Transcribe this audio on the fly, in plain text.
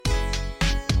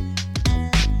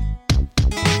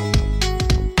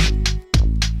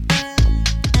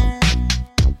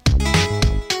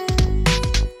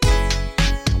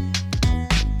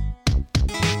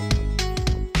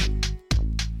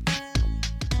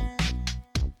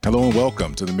Hello and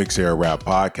welcome to the Mix Era Rap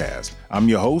Podcast. I'm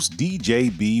your host,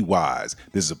 DJ B Wise.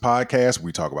 This is a podcast where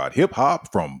we talk about hip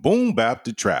hop from boom bap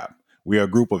to trap. We are a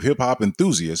group of hip hop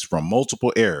enthusiasts from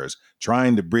multiple eras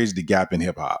trying to bridge the gap in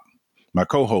hip hop. My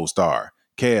co-hosts are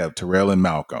Kev, Terrell, and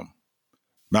Malcolm.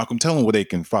 Malcolm, tell them where they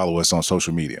can follow us on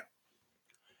social media.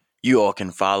 You all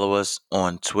can follow us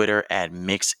on Twitter at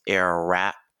Mix Era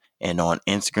Rap and on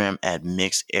Instagram at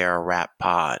Mix Era Rap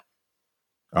Pod.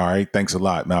 All right. Thanks a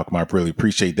lot, Malcolm. I really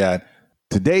appreciate that.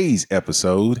 Today's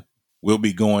episode, we'll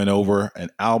be going over an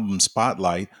album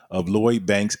spotlight of Lloyd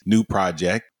Banks' new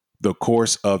project, The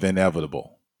Course of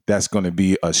Inevitable. That's going to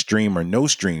be a stream or no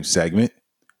stream segment.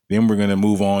 Then we're going to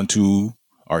move on to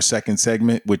our second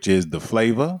segment, which is the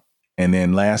Flava. And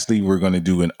then lastly, we're going to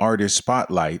do an artist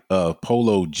spotlight of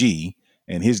Polo G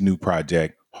and his new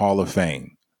project, Hall of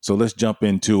Fame. So let's jump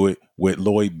into it with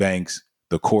Lloyd Banks'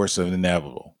 The Course of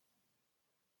Inevitable.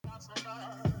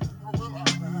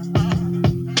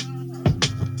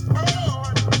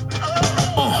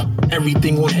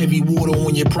 Everything on heavy water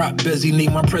on your prop bezzy.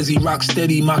 Name my prezi rock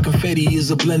steady. My confetti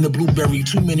is a blend of blueberry.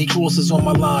 Too many crosses on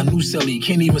my line. New celly.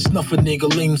 Can't even snuff a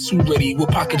nigga. Lane too ready. What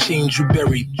pocket change you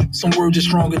buried? Some words are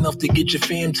strong enough to get your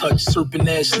fam touched. Serpent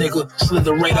ass nigga.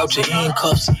 Slither right out your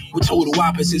handcuffs. With total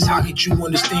opposites. How could you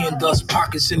understand us?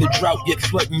 Pockets in the drought yet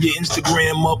flooding your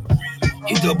Instagram up.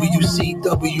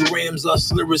 AWCW Rams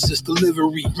us, lyricist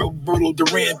delivery, Roberto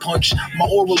Duran punch. My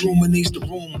aura illuminates the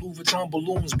room. Louis Vuitton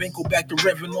balloons, Banco back to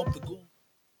revving up the goon.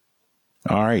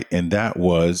 All right, and that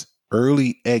was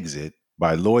Early Exit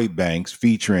by Lloyd Banks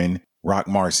featuring Rock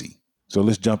Marcy. So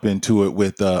let's jump into it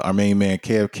with our main man,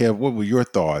 Kev. Kev, what were your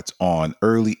thoughts on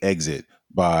Early Exit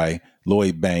by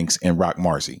Lloyd Banks and Rock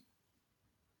Marcy?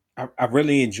 I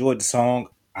really enjoyed the song.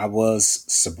 I was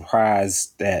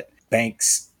surprised that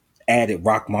Banks added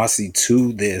Rock Marcy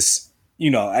to this. You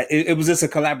know, it was just a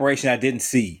collaboration I didn't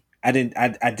see.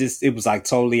 It was like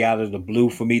totally out of the blue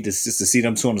for me to see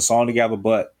them two on the song together.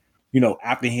 But, you know,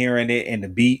 after hearing it and the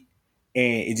beat,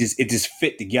 and it just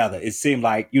fit together. It seemed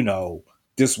like, you know,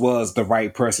 this was the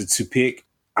right person to pick.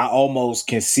 I almost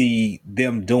can see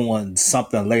them doing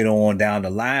something later on down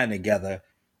the line together.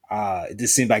 It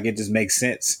just seemed like it just makes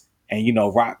sense. And,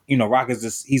 Rock is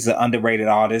just, he's an underrated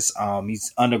artist.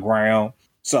 He's underground.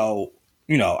 So,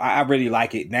 I really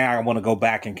like it. Now I want to go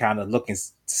back and kind of look and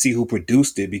see who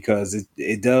produced it, because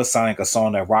it does sound like a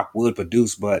song that Rock would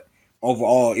produce. But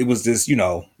overall, it was just,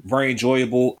 very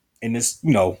enjoyable and this,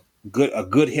 a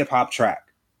good hip hop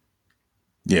track.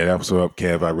 Yeah, that was up,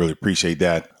 Kev. I really appreciate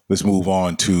that. Let's move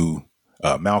on to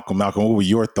Malcolm. Malcolm, what were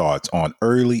your thoughts on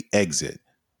Early Exit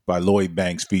by Lloyd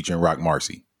Banks featuring Rock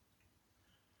Marcy?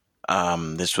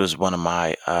 This was one of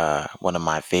my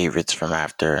favorites from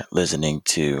after listening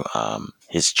to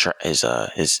his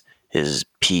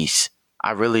piece.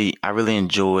 I really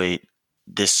enjoyed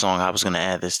this song. I was going to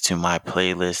add this to my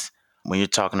playlist. When you're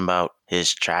talking about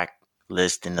his track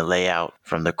list and the layout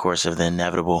from The Course of the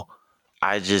Inevitable,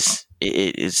 it's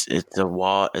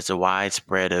a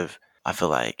widespread of, I feel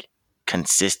like,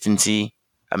 consistency.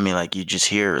 I mean, like, you just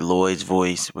hear Lloyd's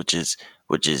voice, which is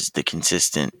the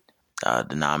consistent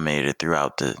denominator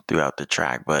throughout the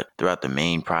track, but throughout the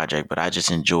main project. But I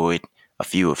just enjoyed a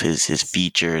few of his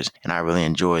features, and I really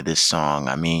enjoyed this song.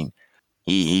 I mean,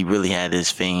 he really had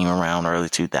this fame around early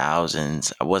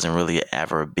 2000s. I wasn't really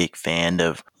ever a big fan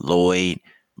of Lloyd,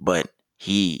 but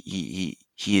he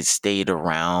has stayed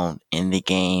around in the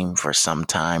game for some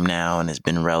time now and has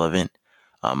been relevant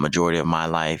majority of my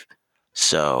life.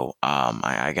 So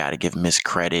I got to give him his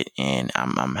credit, and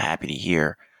I'm happy to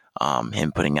hear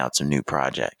him putting out some new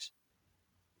projects.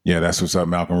 Yeah, that's what's up,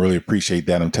 Malcolm. Really appreciate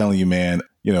that. I'm telling you, man,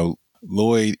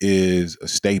 Lloyd is a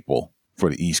staple for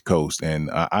the East Coast,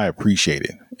 and I appreciate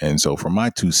it. And so for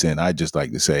my 2 cents, I just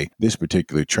like to say this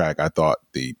particular track, I thought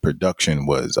the production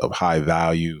was of high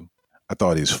value. I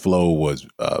thought his flow was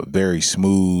very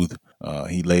smooth.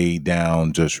 He laid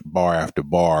down just bar after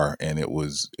bar, and it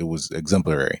was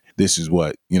exemplary. This is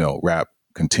what, rap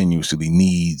continuously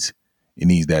needs. It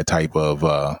needs that type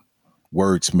of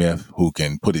wordsmith who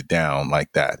can put it down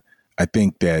like that. I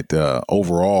think that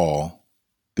overall,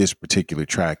 this particular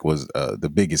track was the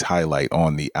biggest highlight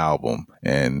on the album,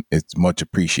 and it's much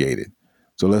appreciated.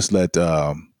 So let's let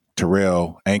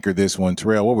Terrell anchor this one.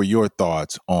 Terrell, what were your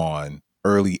thoughts on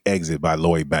Early Exit by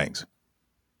Lloyd Banks?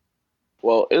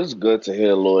 Well, it's good to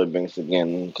hear Lloyd Banks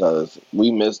again because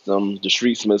we missed him. The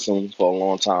streets miss him for a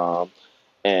long time.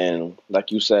 And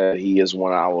like you said, he is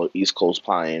one of our East Coast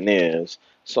pioneers.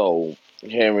 So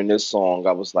hearing this song,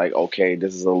 I was like, okay,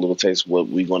 this is a little taste of what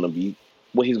he's gonna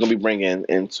be bringing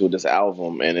into this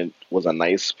album, and it was a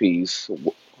nice piece,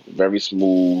 very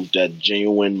smooth, that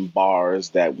genuine bars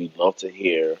that we love to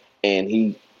hear, and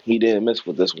he didn't miss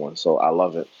with this one, so I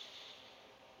love it.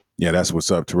 Yeah, that's what's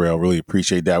up, Terrell. Really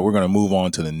appreciate that. We're going to move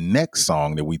on to the next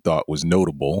song that we thought was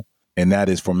notable, and that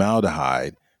is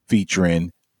Formaldehyde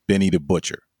featuring Benny the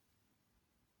Butcher.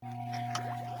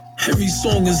 Every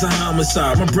song is a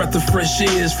homicide. My breath of fresh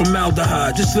air is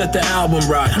formaldehyde. Just let the album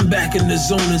ride. I'm back in the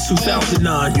zone in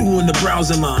 2009. You in the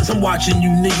browser lines. I'm watching you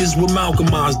niggas with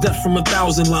Malcolm eyes. Death from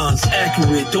 1,000 lines.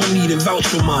 Accurate. Don't need a vouch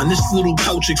for mine. This little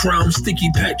pouch of crime. Sticky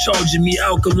pack charging me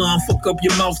alkaline. Fuck up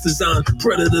your mouth design.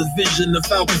 Predator vision. The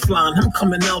falcon flying. I'm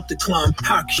coming out to climb.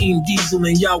 Hakeem Diesel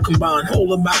and y'all combine.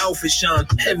 Whole of my outfit shine.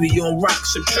 Heavy on rock.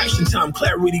 Subtraction time.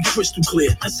 Clarity crystal clear.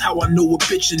 That's how I know a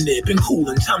bitch in there. Been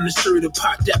coolin'. Time to stir the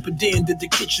pot. Dapper Dan did the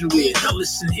kitchenware. Now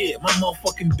listen here, my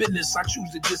motherfucking business. I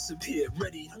choose to disappear.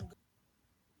 Ready?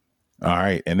 All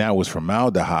right, and that was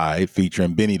Formaldehyde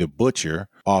featuring Benny the Butcher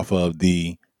off of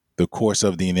the Course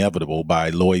of the Inevitable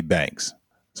by Lloyd Banks.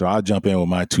 So I'll jump in with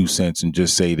my 2 cents and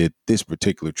just say that this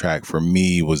particular track for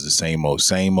me was the same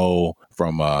old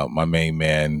from my main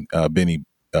man Benny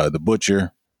the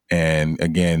Butcher. And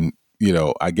again,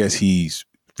 I guess he's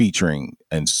featuring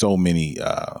in so many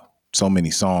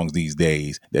songs these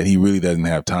days that he really doesn't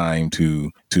have time to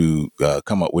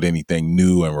come up with anything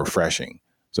new and refreshing.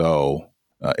 So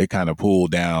it kind of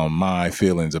pulled down my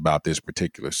feelings about this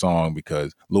particular song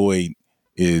because Lloyd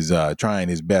is trying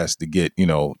his best to get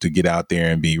out there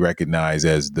and be recognized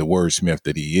as the wordsmith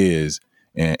that he is,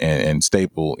 and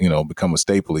staple, become a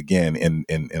staple again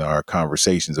in our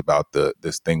conversations about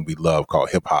this thing we love called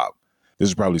hip hop. This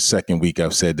is probably the second week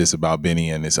I've said this about Benny,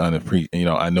 and it's I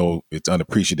know it's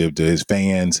unappreciative to his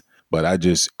fans, but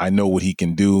I know what he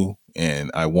can do, and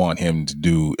I want him to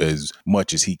do as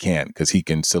much as he can because he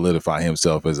can solidify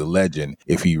himself as a legend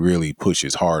if he really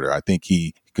pushes harder. I think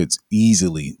he could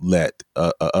easily let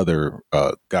other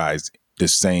guys the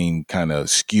same kind of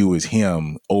skew as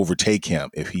him overtake him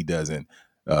if he doesn't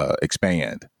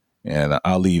expand. And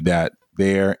I'll leave that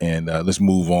there, and let's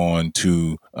move on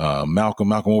to Malcolm.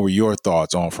 Malcolm, what were your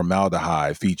thoughts on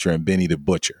Formaldehyde featuring Benny the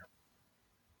Butcher?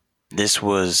 This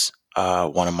was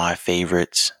one of my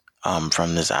favorites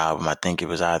from this album. I think it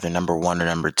was either number 1 or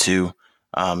number 2.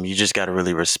 You just got to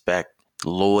really respect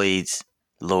Lloyd's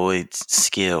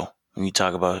skill. When you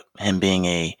talk about him being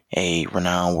a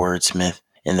renowned wordsmith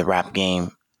in the rap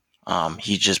game,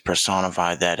 he just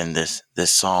personified that in this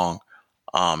song.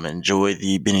 Enjoyed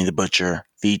the Benny the Butcher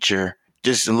feature.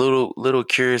 Just a little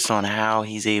curious on how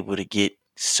he's able to get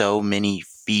so many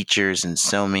features and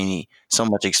so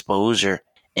much exposure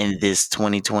in this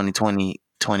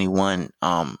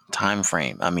 2020-2021 time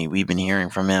frame. I mean, we've been hearing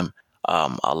from him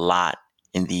a lot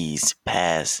in these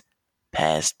past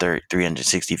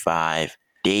 365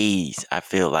 days, I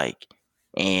feel like.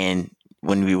 And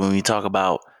when we talk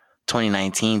about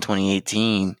 2019,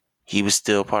 2018, he was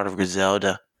still part of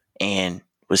Griselda and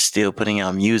was still putting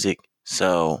out music.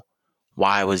 So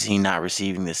why was he not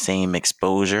receiving the same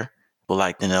exposure? Would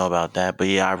like to know about that. But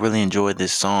yeah, I really enjoyed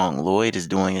this song. Lloyd is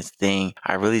doing his thing.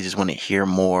 I really just want to hear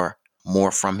more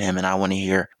from him, and I want to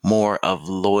hear more of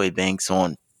Lloyd Banks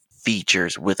on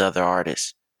features with other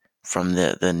artists from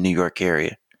the New York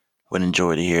area. Would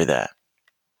enjoy to hear that.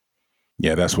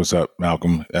 Yeah, that's what's up,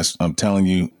 Malcolm. I'm telling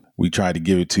you, we try to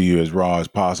give it to you as raw as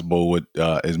possible with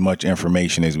as much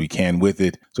information as we can with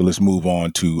it. So let's move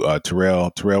on to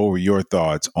Terrell. Terrell, what were your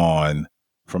thoughts on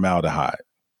Formaldehyde?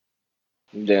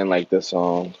 Didn't like this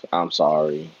song. I'm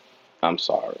sorry. I'm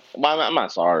sorry. Well, I'm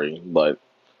not sorry, but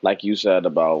like you said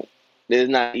about, it's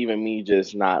not even me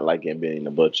just not liking Benny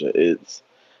the Butcher. It's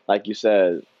like you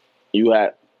said, you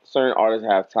had certain artists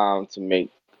have time to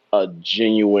make a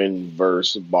genuine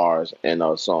verse bars in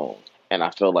a song, and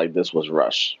I feel like this was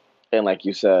rushed. And like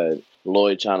you said,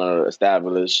 Lloyd trying to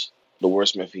establish the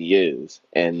wordsmith he is,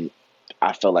 and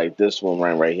I felt like this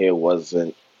one right here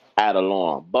wasn't at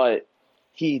along, but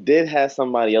he did have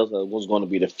somebody else that was going to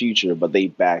be the future, but they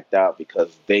backed out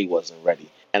because they wasn't ready.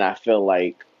 And I feel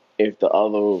like if the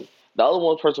other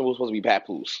one person was supposed to be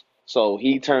Papoose, so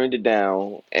he turned it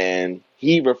down and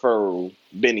he referred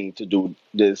Benny to do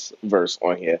this verse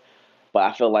on here. But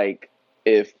I feel like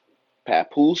if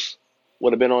Papoose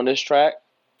would have been on this track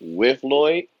with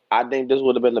Lloyd, I think this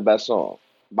would have been the best song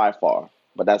by far.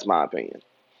 But that's my opinion.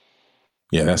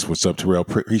 Yeah, that's what's up, Terrell.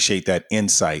 Appreciate that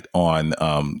insight on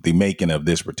the making of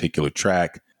this particular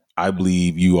track. I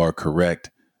believe you are correct.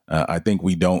 I think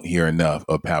we don't hear enough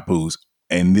of Papoose.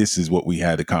 And this is what we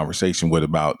had a conversation with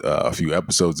about a few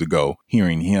episodes ago.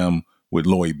 Hearing him with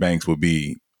Lloyd Banks would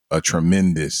be a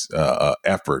tremendous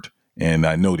effort. And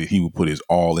I know that he would put his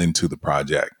all into the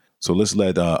project. So let's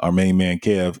let our main man,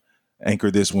 Kev,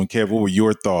 anchor this one. Kev, what were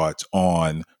your thoughts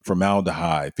on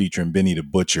Formaldehyde featuring Benny the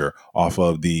Butcher off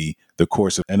of the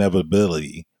Course of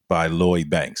Inevitability by Lloyd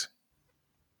Banks?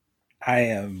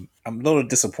 I'm a little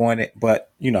disappointed,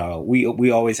 but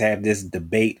we always have this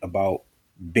debate about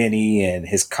Benny and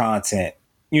his content.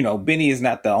 Benny is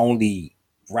not the only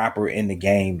rapper in the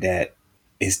game that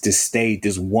is to stay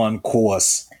this one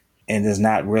course and is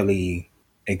not really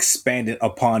expanded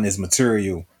upon his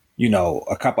material.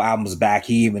 A couple albums back,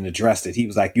 he even addressed it. He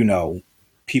was like,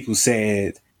 people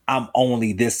said I'm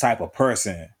only this type of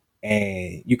person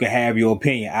and you can have your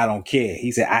opinion. I don't care.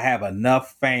 He said, I have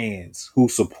enough fans who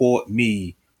support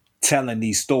me telling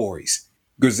these stories.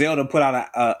 Griselda put out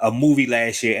a movie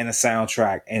last year and a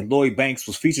soundtrack, and Lloyd Banks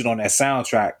was featured on that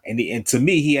soundtrack. And to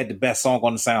me, he had the best song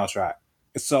on the soundtrack.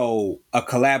 So a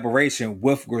collaboration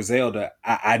with Griselda,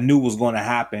 I knew was going to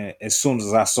happen as soon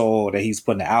as I saw that he's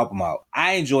putting the album out.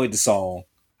 I enjoyed the song.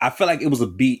 I feel like it was a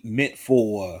beat meant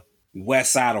for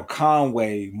Westside or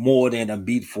Conway more than a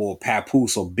beat for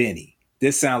Papoose or Benny.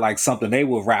 This sounds like something they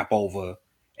would rap over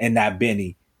and not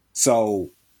Benny.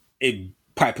 So if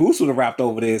Papoose would have rapped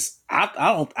over this,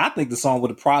 I think the song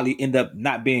would have probably end up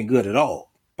not being good at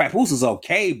all. Papoose is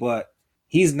okay, but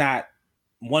he's not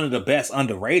one of the best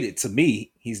underrated to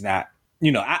me. He's not.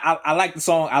 I like the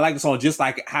song. I like the song just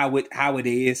like how it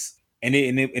is, and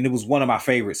it was one of my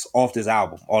favorites off this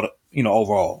album.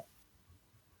 Overall.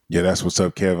 Yeah, that's what's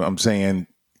up, Kevin. I'm saying,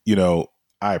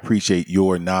 I appreciate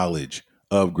your knowledge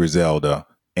of Griselda,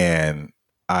 and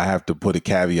I have to put a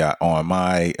caveat on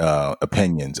my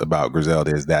opinions about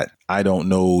Griselda is that I don't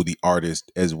know the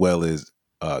artist as well as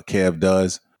Kev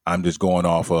does. I'm just going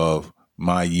off of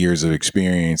my years of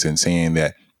experience and saying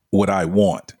that what I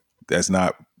want,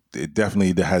 it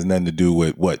definitely has nothing to do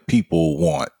with what people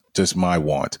want. Just my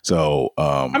want. So,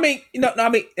 and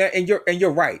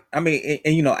you're right.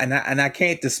 And I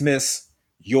can't dismiss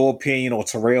your opinion or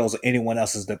Terrell's or anyone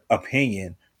else's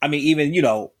opinion.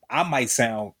 Even, I might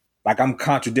sound like I'm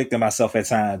contradicting myself at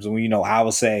times. When, I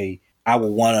will say I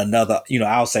would want another,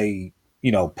 I'll say,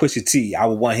 Pusha T, I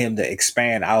would want him to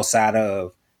expand outside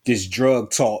of this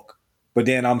drug talk. But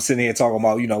then I'm sitting here talking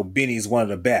about, Benny's one of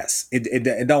the best.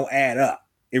 It don't add up.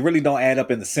 It really don't add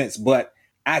up in the sense, but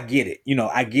I get it.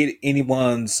 I get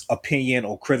anyone's opinion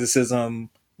or criticism.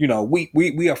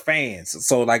 We are fans.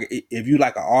 So like if you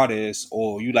like an artist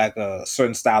or you like a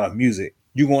certain style of music,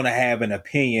 you're going to have an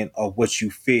opinion of what you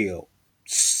feel,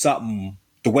 the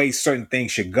way certain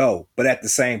things should go. But at the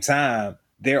same time,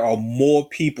 there are more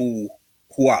people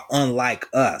who are unlike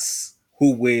us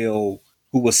who will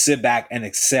sit back and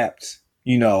accept,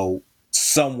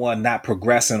 someone not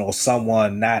progressing or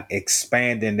someone not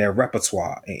expanding their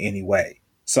repertoire in any way.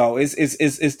 So it's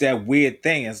that weird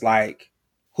thing. It's like,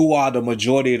 who are the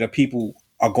majority of the people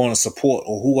are going to support,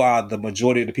 or who are the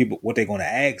majority of the people what they're going to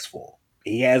ask for?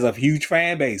 He has a huge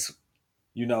fan base.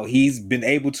 He's been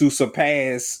able to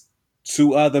surpass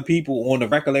two other people on the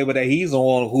record label that he's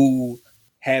on who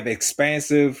have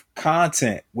expansive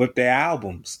content with their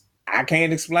albums. I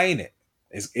can't explain it.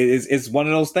 It's one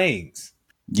of those things.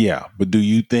 Yeah, but do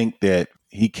you think that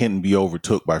he can be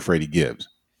overtook by Freddie Gibbs?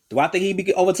 Do I think he'd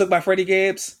be overtook by Freddie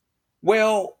Gibbs?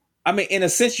 Well, in a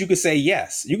sense, you could say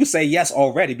yes. You could say yes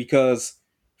already because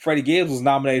Freddie Gibbs was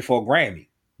nominated for a Grammy.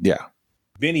 Yeah.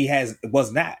 Benny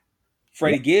was not.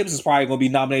 Freddie Gibbs is probably going to be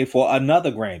nominated for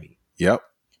another Grammy. Yep.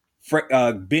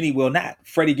 Benny will not.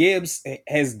 Freddie Gibbs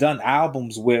has done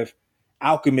albums with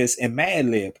Alchemist and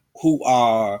Madlib, who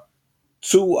are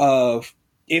two of,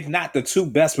 if not the two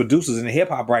best producers in hip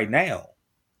hop right now.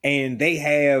 And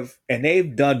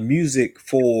they've done music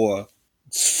for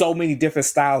so many different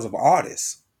styles of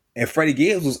artists. And Freddie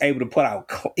Gibbs was able to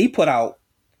put out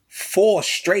 4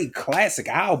 straight classic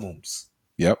albums.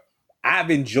 Yep.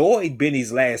 I've enjoyed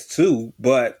Benny's last 2,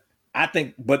 but I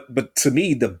think, but to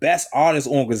me, the best artist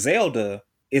on Griselda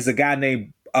is a guy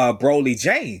named Broly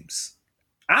James.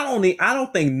 I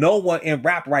don't think no one in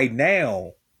rap right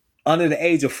now under the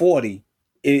age of 40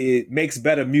 it makes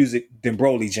better music than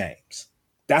Broly James.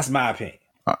 That's my opinion.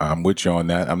 I'm with you on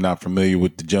that. I'm not familiar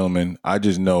with the gentleman. I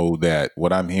just know that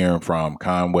what I'm hearing from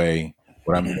Conway,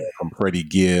 what I'm hearing from Freddie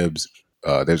Gibbs,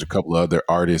 there's a couple of other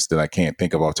artists that I can't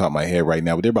think of off the top of my head right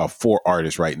now, but there are about 4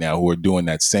 artists right now who are doing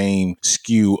that same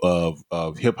skew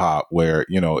of hip hop where,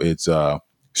 it's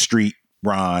street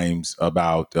rhymes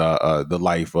about the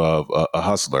life of a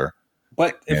hustler.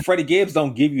 But Freddie Gibbs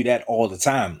don't give you that all the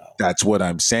time, though. That's what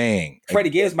I'm saying. Freddie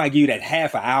Gibbs might give you that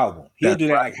half an album. He'll do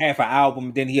that like half an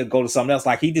album, then he'll go to something else.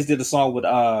 Like he just did a song with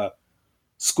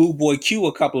Schoolboy Q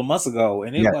a couple of months ago,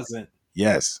 and it wasn't.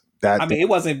 Yes, it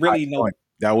wasn't really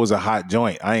that was a hot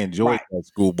joint. I enjoyed that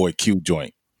Schoolboy Q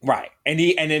joint. Right. And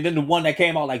then the one that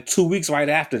came out like 2 weeks right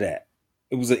after that.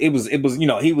 It was he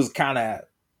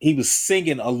was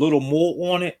singing a little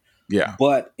more on it, Yeah.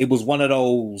 but it was one of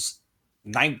those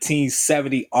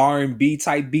 1970 R&B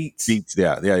type beats. Beats.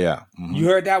 Yeah. Yeah. Yeah. You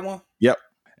heard that one? Yep.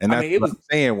 And I that's mean, it what was I'm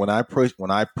saying. When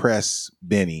I press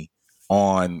Benny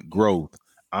on growth,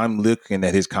 I'm looking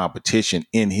at his competition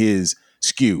in his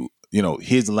skew,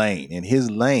 his lane. In his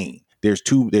lane, there's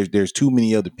too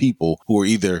many other people who are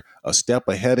either a step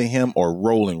ahead of him or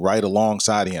rolling right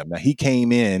alongside of him. Now he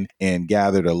came in and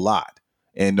gathered a lot.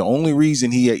 And the only reason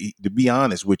to be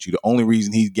honest with you, the only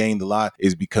reason he's gained a lot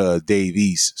is because Dave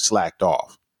East slacked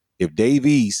off. If Dave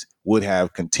East would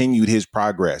have continued his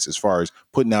progress as far as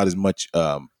putting out as much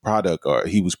product or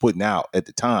he was putting out at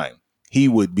the time, he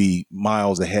would be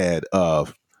miles ahead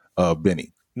of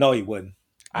Benny. no, he wouldn't.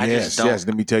 I just Yes, don't. yes.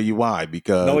 Let me tell you why. No,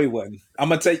 Because he wouldn't. I'm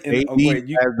gonna tell you. Oh, go Davey ahead.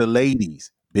 has the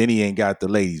ladies. Benny ain't got the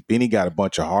ladies. Benny got a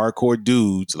bunch of hardcore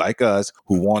dudes like us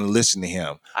who want to listen to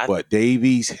him. I But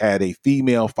Davies had a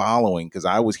female following because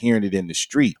I was hearing it in the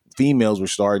street. Females were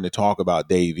starting to talk about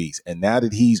Davies. And now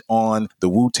that he's on the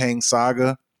Wu-Tang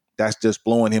saga, that's just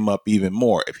blowing him up even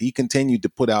more. If he continued to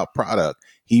put out product,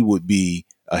 he would be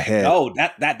ahead. No,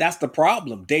 that's the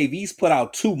problem. Dave East put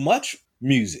out too much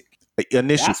music.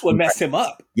 Initially, That's what messed him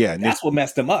up. yeah, That's what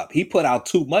messed him up. He put out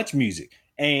too much music.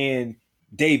 And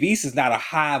Dave East is not a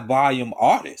high volume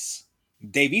artist.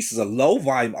 Dave East is a low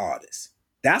volume artist.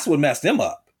 That's what messed him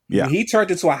up. Yeah. When he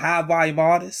turned into a high volume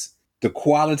artist, the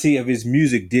quality of his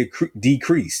music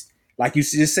decreased. Like you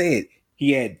just said,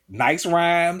 he had nice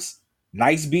rhymes,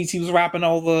 nice beats he was rapping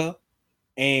over.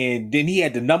 And then he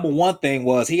had the number one thing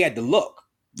was he had the look.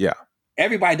 Yeah.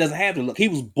 Everybody doesn't have the look. He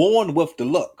was born with the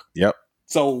look. Yep.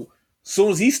 So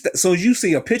soon as you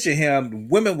see a picture of him,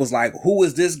 women was like, "Who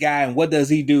is this guy and what does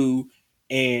he do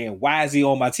and why is he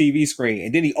on my TV screen?"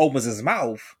 And then he opens his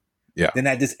mouth. Yeah. Then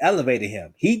that just elevated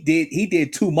him. He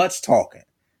did too much talking.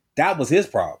 That was his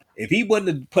problem. If he wouldn't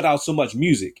have put out so much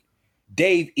music,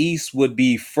 Dave East might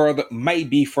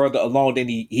be further along than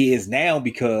he is now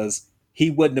because he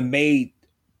wouldn't have made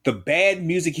the bad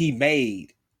music he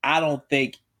made. I don't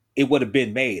think it would have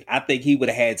been made. I think he would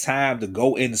have had time to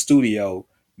go in the studio,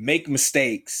 make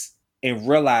mistakes, and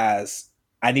realize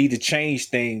I need to change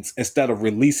things instead of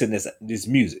releasing this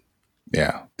music.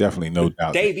 Yeah, definitely, no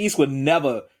doubt. Dave East would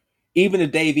never, even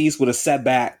if Dave East would have sat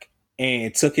back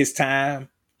and took his time,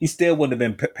 he still wouldn't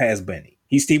have been past Benny.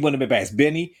 He still wouldn't have been past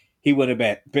Benny. He wouldn't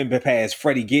have been past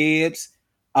Freddie Gibbs.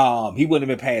 He wouldn't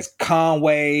have been past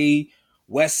Conway,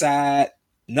 Westside.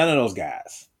 None of those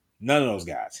guys. None of those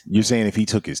guys. You're saying if he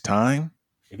took his time?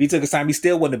 If he took his time, he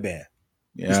still wouldn't have been.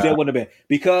 Yeah. He still wouldn't have been.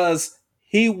 Because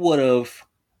he would have,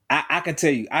 I can tell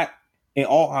you, in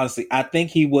all honesty, I think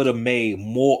he would have made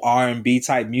more R&B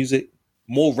type music,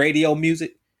 more radio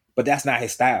music, but that's not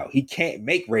his style. He can't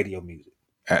make radio music.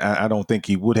 I don't think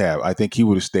he would have. I think he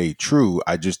would have stayed true.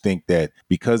 I just think that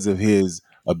because of his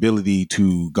ability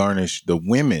to garnish the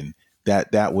women,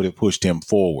 that would have pushed him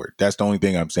forward. That's the only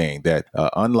thing I'm saying. That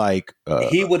unlike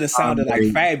he would have sounded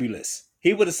like Fabulous.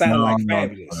 He would have sounded like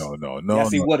Fabulous. No.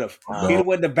 Yes, he would have. No. He'd have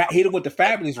went the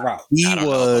Fabulous route.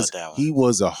 He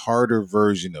was a harder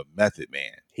version of Method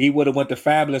Man. He would have went the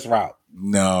Fabulous route.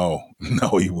 No,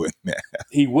 he wouldn't have.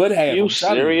 He would have. You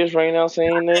serious right now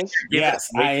saying this? Yes,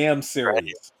 I am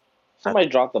serious. Somebody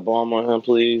drop the bomb on him,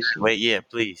 please. Wait, yeah,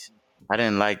 please. I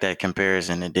didn't like that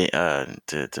comparison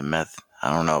to Meth.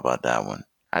 I don't know about that one.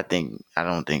 I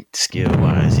don't think skill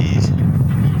wise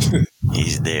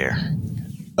he's there.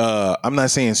 I'm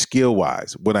not saying skill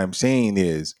wise. What I'm saying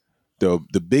is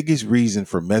the biggest reason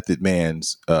for Method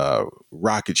Man's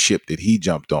rocket ship that he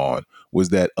jumped on was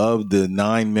that of the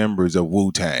 9 members of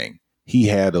Wu-Tang, he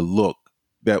had a look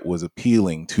that was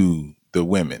appealing to the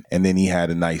women, and then he had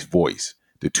a nice voice.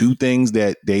 The two things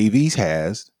that Davies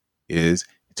has is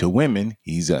to women,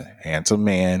 he's a handsome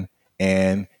man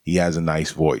and he has a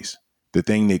nice voice. The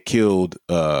thing that killed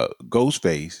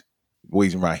Ghostface,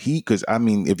 because I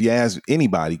mean, if you ask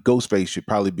anybody, Ghostface should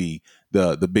probably be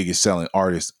the biggest selling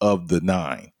artist of the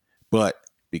 9, but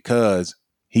because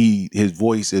his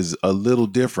voice is a little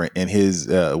different and his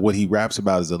what he raps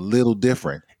about is a little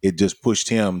different, it just pushed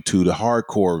him to the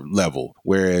hardcore level,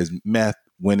 whereas Meth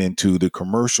went into the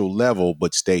commercial level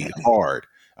but stayed hard.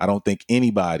 I don't think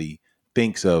anybody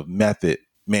thinks of Method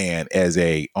Man as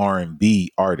a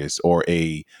R&B artist or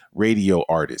a radio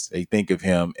artist. They think of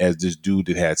him as this dude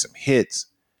that had some hits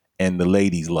and the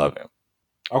ladies love him.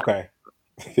 Okay.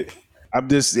 I'm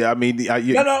just, I mean, I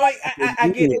get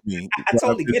it. I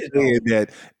totally get it. Though. That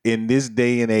in this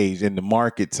day and age, in the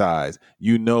market size,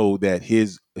 you know that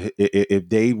if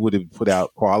Dave would have put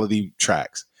out quality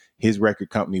tracks, his record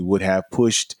company would have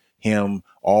pushed him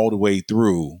all the way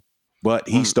through. But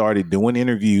he started doing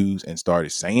interviews and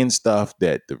started saying stuff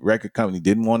that the record company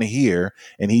didn't want to hear,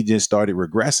 and he just started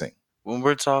regressing. When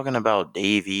we're talking about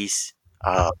Dave East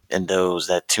and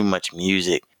that too much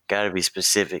music, gotta be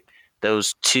specific.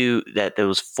 Those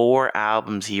 4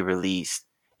 albums he released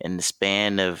in the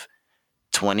span of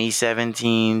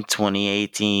 2017,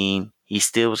 2018. He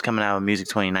still was coming out with music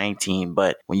 2019,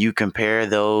 but when you compare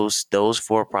those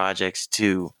 4 projects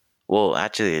to, well,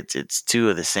 actually it's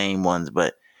 2 of the same ones,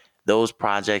 but those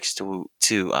projects to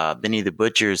Benny the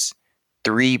Butcher's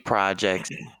 3 projects,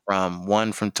 from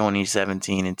 1 from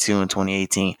 2017 and 2 in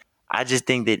 2018. I just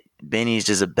think that Benny's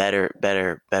just a better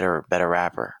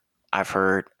rapper. I've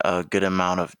heard a good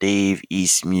amount of Dave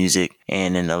East music,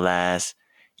 and in the last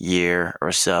year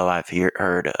or so, I've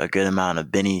heard a good amount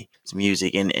of Benny's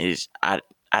music, and I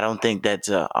don't think that's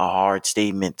a hard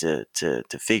statement to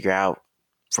figure out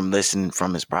from listening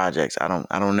from his projects. I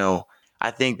don't know. I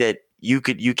think that you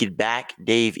could back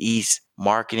Dave East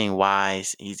marketing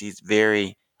wise. He's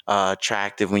very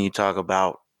attractive when you talk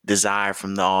about desire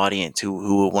from the audience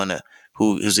who would want to,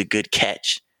 who's a good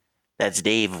catch. That's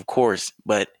Dave, of course,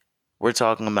 but we're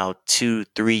talking about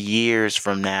 2-3 years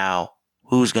from now,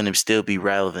 who's going to still be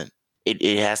relevant?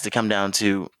 It has to come down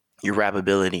to your rap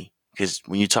ability, because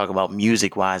when you talk about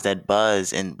music wise, that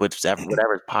buzz and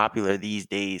whatever's popular these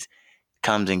days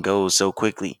comes and goes so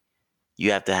quickly.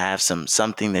 You have to have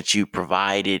something that you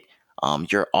provided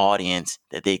your audience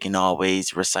that they can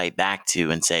always recite back to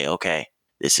and say, okay,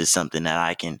 this is something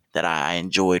that I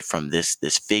enjoyed from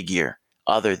this figure,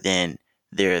 other than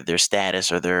their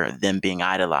status or them being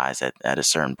idolized at a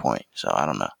certain point. So I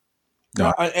don't know.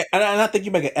 No, and I think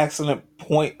you make an excellent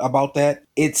point about that.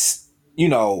 It's,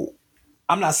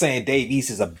 I'm not saying Dave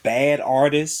East is a bad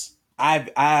artist.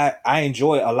 I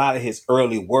enjoy a lot of his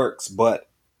early works, but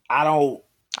I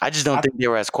just don't think they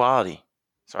were as quality.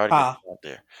 Sorry to get out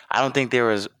there. I don't think they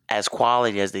were as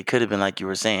quality as they could have been, like you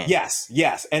were saying.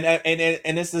 Yes, and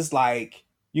this is like,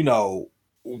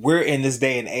 we're in this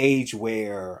day and age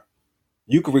where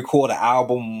you could record an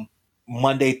album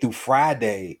Monday through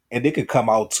Friday and it could come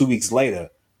out 2 weeks later,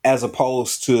 as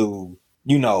opposed to,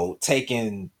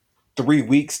 taking 3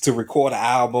 weeks to record an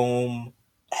album,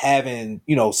 having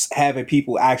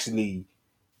people actually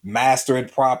master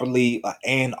it properly,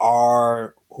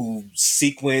 A&R who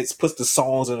puts the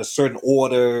songs in a certain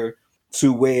order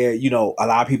to where, a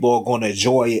lot of people are going to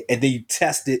enjoy it, and then you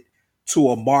test it to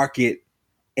a market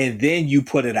and then you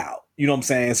put it out. You know what I'm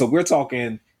saying? So we're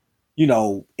talking,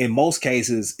 in most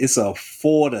cases, it's a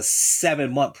 4 to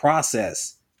 7 month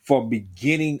process from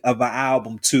beginning of an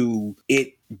album to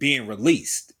it being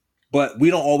released. But we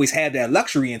don't always have that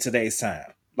luxury in today's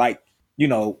time. Like, Jay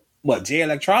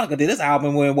Electronica did this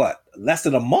album in less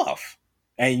than a month.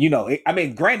 And,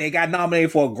 granted, it got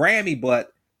nominated for a Grammy,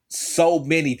 but so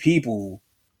many people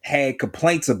had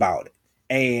complaints about it.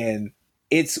 And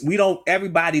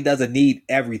everybody doesn't need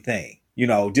everything.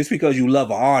 Just because you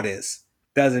love an artist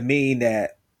doesn't mean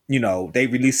that, they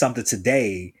release something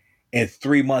today and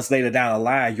 3 months later down the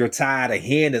line, you're tired of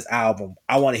hearing this album.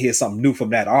 I want to hear something new from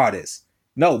that artist.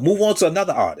 No, move on to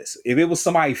another artist. If it was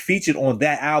somebody featured on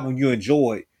that album you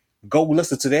enjoyed, go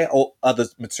listen to their other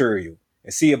material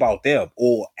and see about them,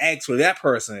 or ask for that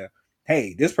person,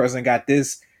 hey, this person got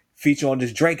this feature on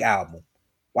this Drake album.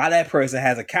 Why that person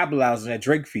has a capitalized on that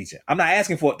Drake feature? I'm not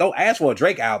asking don't ask for a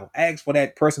Drake album. Ask for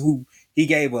that person who he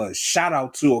gave a shout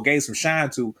out to or gave some shine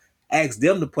to. Ask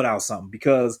them to put out something,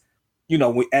 because,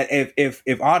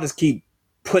 if artists keep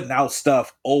putting out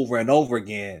stuff over and over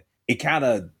again, it kind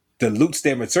of dilutes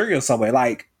their material in some way.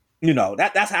 Like,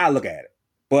 that's how I look at it.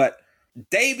 But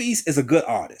Dave East is a good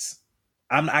artist.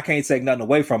 I can't take nothing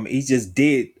away from him. He just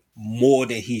did more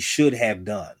than he should have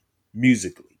done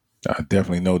musically.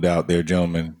 Definitely, no doubt there,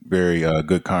 gentlemen. Very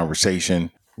good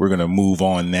conversation. We're going to move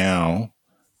on now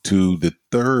to the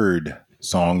third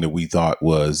song that we thought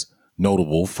was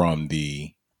notable from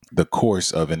the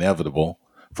course of Inevitable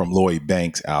from Lloyd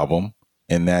Banks' album,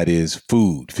 and that is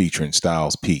Food featuring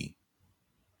Styles P.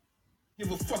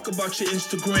 Give a fuck about your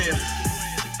Instagram.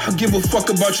 I give a fuck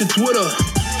about your Twitter.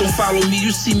 Don't follow me,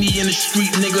 you see me in the street,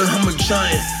 nigga. I'm a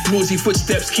giant. Noisy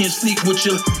footsteps, can't sneak with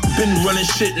ya. Been running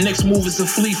shit, next move is a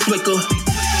flea flicker.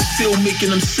 Still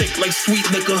making them sick like sweet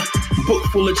liquor. Book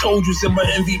full of soldiers in my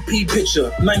MVP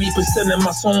picture. 90% of my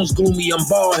songs gloomy, I'm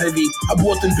bar heavy. I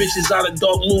bought them bitches out of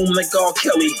dark loom like R.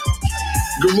 Kelly.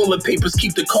 Gorilla papers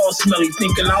keep the car smelly.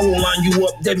 Thinking I will line you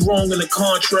up, dead wrong in the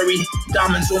contrary.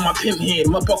 Diamonds on my pimp hand,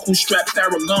 my buckle strap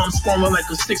Farragon, squirming like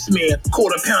a 6-man.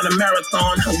 Quarter pounder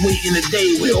marathon, I'm waiting a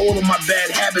day where all of my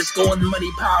bad habits going. Money,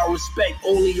 power, respect,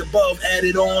 only above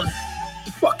added on.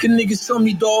 The fucking niggas tell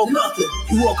me, dog, nothing.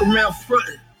 You walk around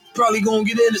frontin', probably gonna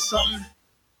get into something.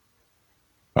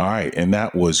 All right, and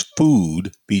that was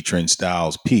Food featuring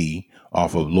Styles P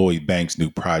off of Lloyd Banks' new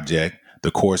project,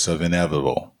 The Course of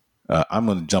Inevitable. I'm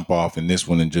going to jump off in this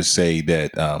one and just say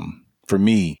that for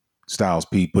me, Styles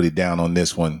P put it down on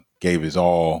this one, gave his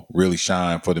all, really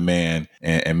shine for the man,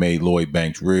 and made Lloyd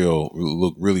Banks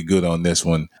look really good on this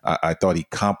one. I thought he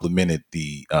complimented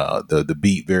the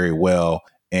beat very well.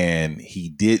 And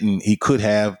he could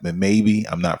have, and maybe,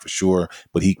 I'm not for sure,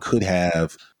 but he could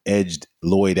have edged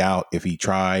Lloyd out if he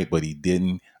tried, but he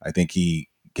didn't. I think he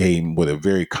came with a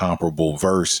very comparable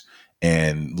verse,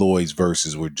 and Lloyd's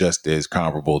verses were just as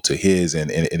comparable to his, and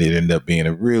it ended up being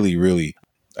a really, really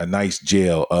a nice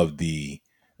gel of the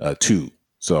two.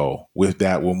 So with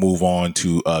that, we'll move on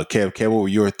to Kev. Kev, what were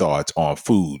your thoughts on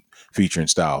Food featuring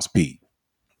Styles P?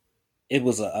 It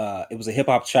was a hip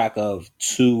hop track of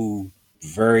two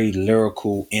very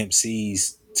lyrical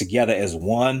MCs together as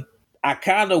one. I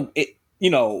kind of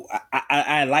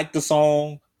I like the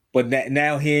song, but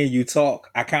now hearing you talk,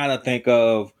 I kind of think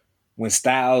of when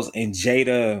Styles and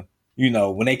Jada,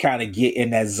 when they kind of get in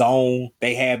that zone,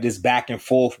 they have this back and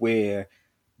forth where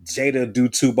Jada do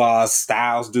 2 bars,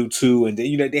 Styles do 2, and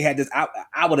they had this.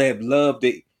 I would have loved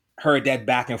it, heard that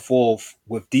back and forth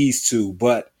with these two,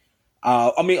 but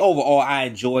overall, I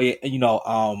enjoy it.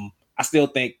 I still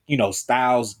think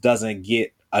Styles doesn't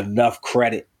get enough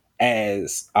credit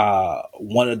as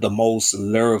one of the most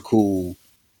lyrical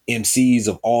MCs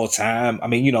of all time. I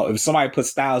mean, if somebody put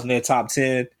Styles in their top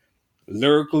 10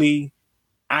 lyrically,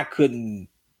 I couldn't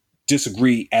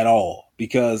disagree at all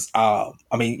because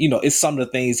it's some of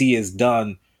the things he has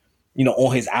done,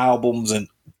 on his albums and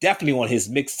definitely on his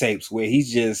mixtapes where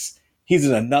he's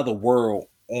in another world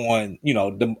on,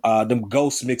 them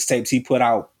Ghost mixtapes he put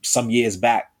out some years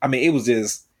back. I mean, it was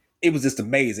just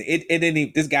amazing. It didn't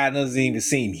even, this guy doesn't even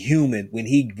seem human when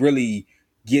he really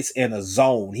gets in a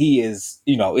zone. He is,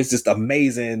 it's just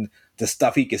amazing the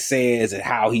stuff he says and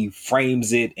how he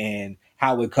frames it and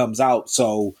how it comes out.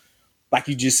 So like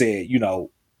you just said,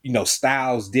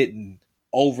 Styles didn't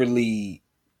overly,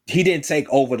 he didn't take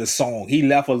over the song. He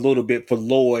left a little bit for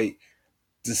Lloyd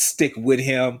to stick with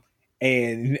him,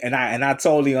 and I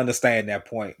totally understand that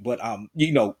point. But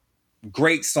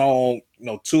great song.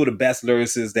 Two of the best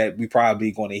lyricists that we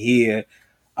probably going to hear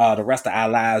the rest of our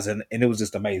lives, and it was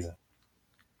just amazing.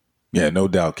 Yeah, no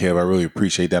doubt, Kev. I really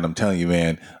appreciate that. I'm telling you,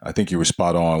 man, I think you were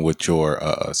spot on with your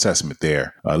assessment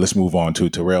there. Let's move on to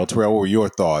Terrell. Terrell, what were your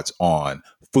thoughts on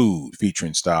Food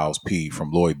featuring Styles P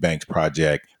from Lloyd Banks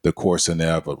Project, The Course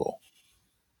Inevitable?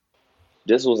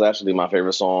 This was actually my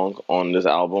favorite song on this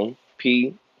album.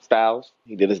 P. Styles,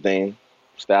 he did his thing.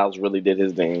 Styles really did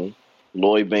his thing.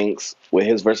 Lloyd Banks with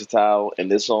his versatile in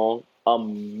this song,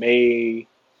 amazing,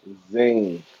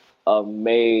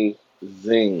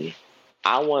 amazing.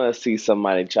 I want to see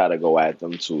somebody try to go at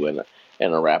them two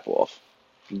in a rap off.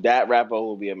 That rapper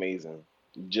will be amazing.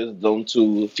 Just them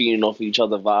two feeding off each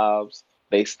other vibes,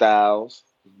 they styles.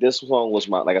 This song was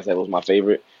like I said, was my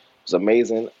favorite. It was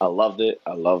amazing. I loved it.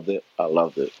 I loved it. I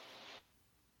loved it.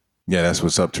 Yeah, that's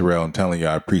what's up, Terrell. I'm telling you,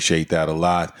 I appreciate that a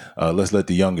lot. Let's let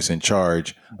the youngest in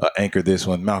charge anchor this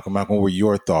one. Malcolm, what were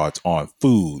your thoughts on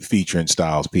Food featuring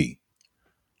Styles P?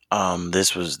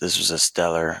 This was a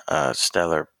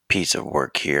stellar piece of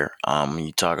work here. When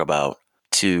you talk about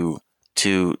two,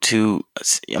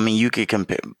 I mean, you could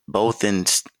compare both in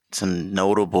some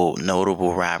notable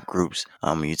rap groups.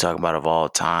 When you talk about of all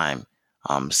time,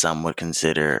 some would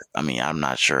consider. I mean, I'm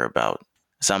not sure about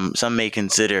some. Some may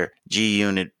consider G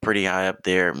Unit pretty high up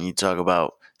there. When you talk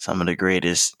about some of the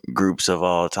greatest groups of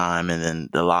all time, and then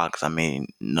the Locks. I mean,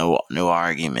 no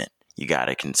argument. You got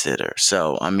to consider.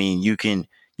 So, I mean, you can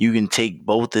take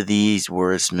both of these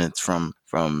wordsmiths from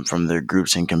their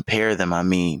groups and compare them. I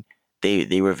mean,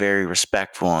 they were very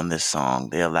respectful on this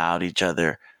song. They allowed each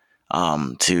other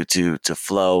to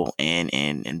flow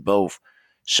and both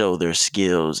show their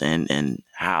skills and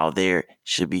how they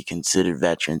should be considered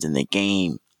veterans in the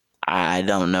game. I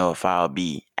don't know if I'll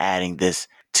be adding this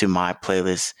to my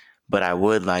playlist, but I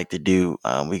would like to do.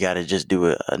 We got to just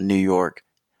do a New York,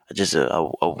 just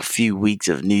a few weeks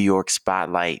of New York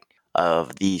spotlight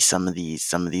of some of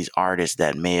these artists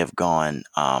that may have gone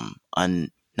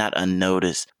not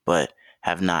unnoticed, but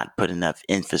have not put enough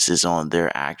emphasis on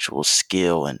their actual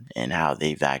skill and how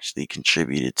they've actually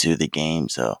contributed to the game.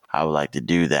 So I would like to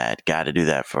do that. Got to do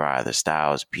that for either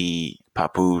Styles P,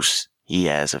 Papoose. He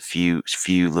has a few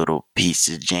little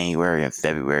pieces January and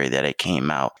February that it came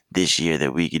out this year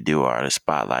that we could do our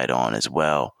spotlight on as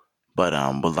well. But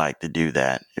would like to do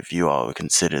that if you all would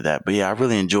consider that. But yeah, I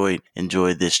really enjoyed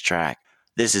this track.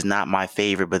 This is not my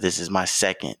favorite, but this is my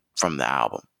second from the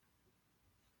album.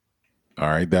 All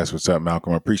right, that's what's up,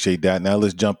 Malcolm. I appreciate that. Now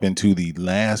let's jump into the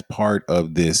last part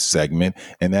of this segment,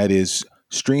 and that is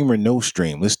stream or no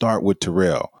stream. Let's start with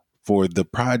Terrell. For the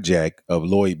project of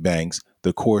Lloyd Banks,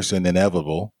 The Course and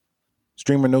Inevitable,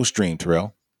 stream or no stream,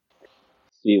 Terrell?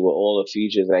 See, with all the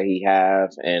features that he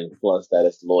have, and plus that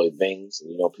it's Lloyd Banks,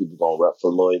 and people gonna rep for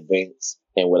Lloyd Banks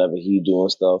and whatever he doing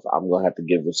stuff, I'm gonna have to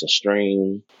give this a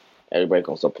stream. Everybody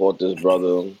gonna support this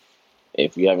brother.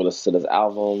 If you haven't listened to this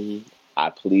album, I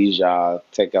please y'all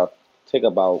take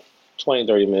about 20,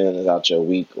 30 minutes out your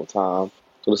week or time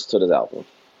to listen to this album.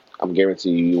 I'm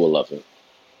guaranteeing you will love it.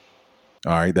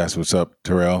 All right, that's what's up,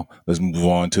 Terrell. Let's move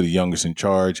on to the youngest in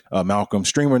charge. Malcolm,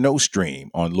 stream or no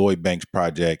stream on Lloyd Banks'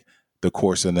 project, The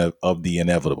Course of the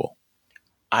Inevitable?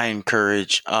 I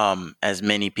encourage as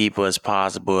many people as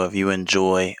possible, if you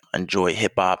enjoy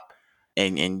hip hop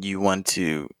and you want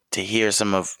to hear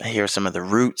some of the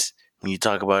roots. When you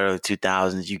talk about early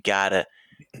 2000s, you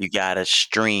gotta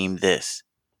stream this.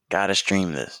 Gotta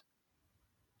stream this.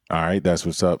 All right, that's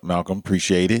what's up, Malcolm.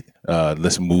 Appreciate it.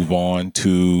 Let's move on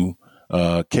to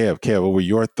Kev. Kev, what were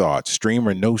your thoughts? Stream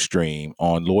or no stream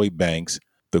on Lloyd Banks,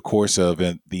 The Course of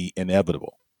the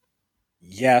Inevitable?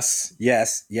 Yes.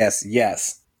 This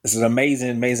is an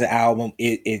amazing album.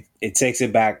 It takes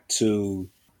it back to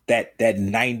that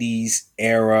 90s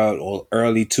era or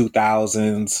early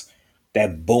 2000s,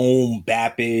 that boom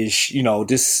bapish,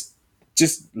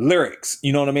 just lyrics,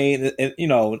 you know what I mean?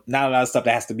 Not a lot of stuff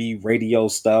that has to be radio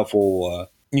stuff or,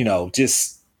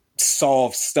 just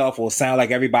soft stuff or sound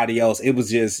like everybody else. It was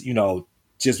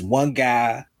just one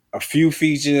guy, a few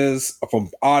features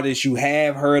from artists you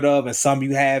have heard of and some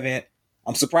you haven't.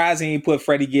 I'm surprised he didn't put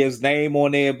Freddie Gibbs' name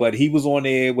on there, but he was on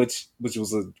there, which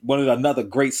was another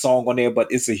great song on there. But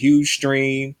it's a huge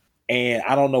stream, and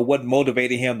I don't know what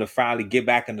motivated him to finally get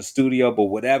back in the studio. But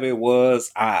whatever it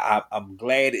was, I'm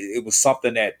glad it was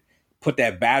something that put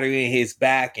that battery in his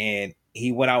back, and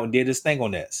he went out and did his thing on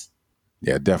this.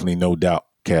 Yeah, definitely, no doubt,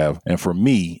 Kev. And for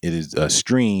me, it is a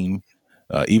stream.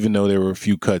 Even though there were a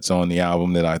few cuts on the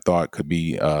album that I thought could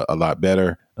be a lot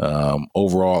better,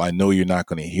 overall, I know you're not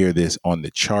going to hear this on the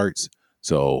charts.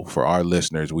 So for our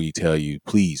listeners, we tell you,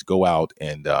 please go out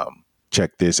and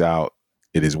check this out.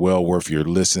 It is well worth your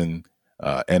listen,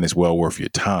 and it's well worth your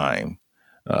time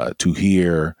to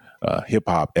hear hip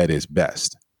hop at its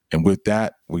best. And with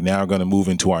that, we're now going to move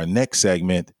into our next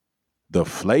segment, the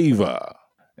Flava.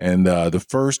 And the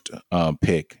first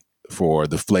pick for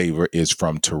the Flava is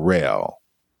from Terrell.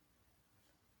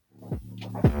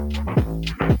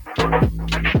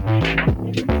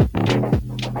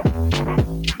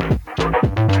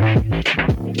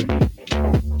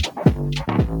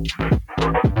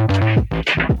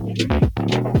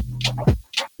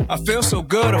 I feel so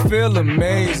good, I feel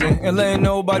amazing. And letting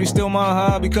nobody steal my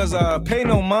high because I pay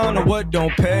no mind on what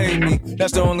don't pay me.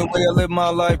 That's the only way I live my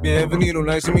life. Bienvenido,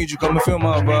 nice to meet you. Come and feel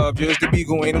my vibe. Just the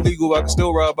Beagle ain't illegal, I can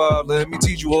still ride by. Let me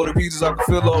teach you all the reasons I can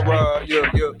feel alright. Yeah.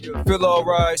 Feel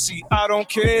alright. See, I don't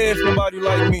care if nobody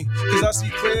like me, cause I see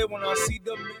clear when I see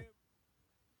the man.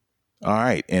 All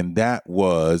right, and that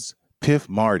was Piff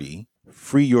Marty,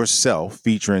 Free Yourself,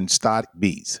 featuring Stock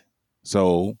Beats.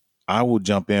 So I will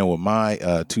jump in with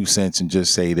my 2 cents and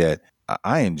just say that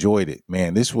I enjoyed it,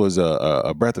 man. This was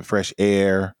a breath of fresh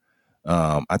air.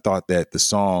 I thought that the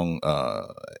song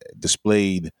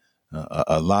displayed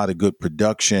a lot of good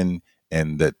production,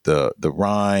 and that the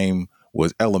rhyme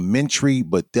was elementary,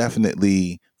 but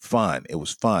definitely fun. It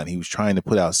was fun. He was trying to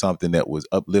put out something that was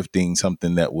uplifting,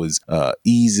 something that was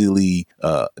easily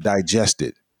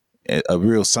digested, a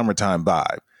real summertime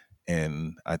vibe.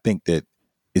 And I think that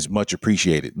is much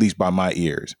appreciated, at least by my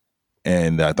ears.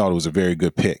 And I thought it was a very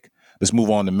good pick. Let's move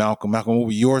on to Malcolm. Malcolm, what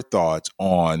were your thoughts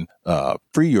on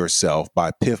Free Yourself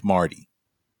by Piff Marty?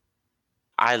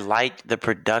 I liked the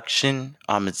production.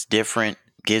 It's different.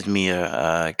 Gives me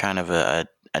a kind of a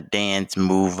dance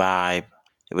move vibe,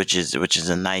 which is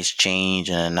a nice change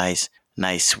and a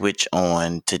nice switch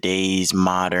on today's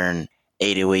modern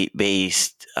 808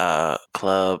 based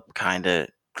club kind of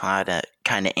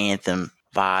anthem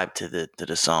vibe to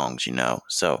the songs,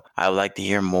 So I would like to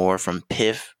hear more from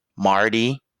Piff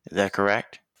Marty. Is that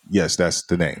correct? Yes, that's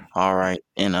the name. All right.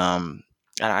 And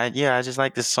I just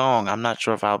like this song. I'm not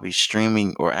sure if I'll be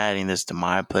streaming or adding this to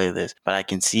my playlist, but I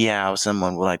can see how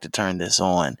someone would like to turn this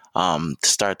on to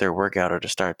start their workout or to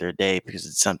start their day, because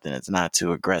it's something that's not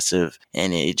too aggressive,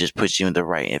 and it just puts you in the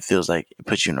right. It feels like it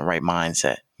puts you in the right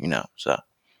mindset, So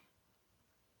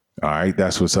All right,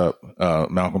 that's what's up,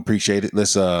 Malcolm. Appreciate it.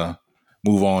 Let's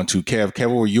move on to Kev. Kev,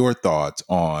 what were your thoughts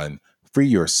on "Free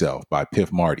Yourself" by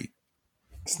Piff Marty?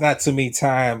 It's not too many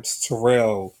times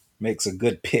Terrell makes a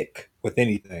good pick with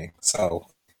anything. So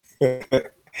I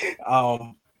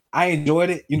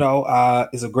enjoyed it.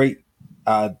 It's a great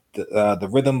the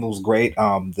rhythm was great.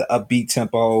 The upbeat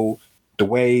tempo, the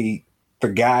way the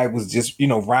guy was just,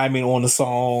 rhyming on the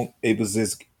song. It was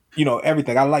just,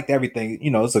 everything. I liked everything.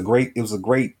 It was a great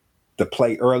to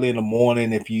play early in the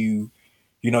morning. If you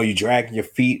dragging your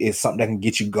feet, is something that can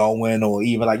get you going, or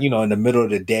even like, in the middle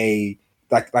of the day,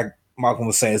 like Malcolm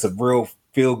was saying, it's a real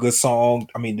feel good song.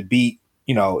 I mean, the beat,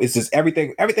 it's just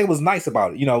everything was nice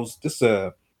about it. It was just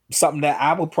something that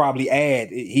I would probably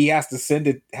add. He has to send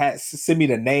me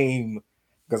the name,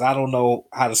 because I don't know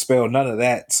how to spell none of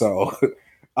that. So,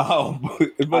 but I no,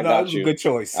 it got was you. a good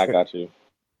choice. I got you.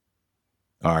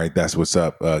 All right, that's what's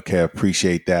up, Kev.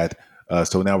 Appreciate that.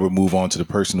 So now we'll move on to the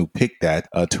person who picked that.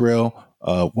 Terrell,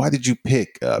 why did you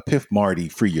pick Piff Marty,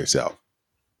 "Free Yourself"?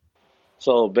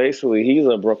 So basically, he's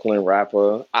a Brooklyn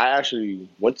rapper. I actually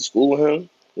went to school with him,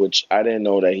 which I didn't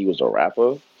know that he was a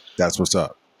rapper. That's what's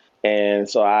up. And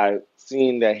so I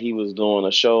seen that he was doing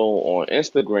a show on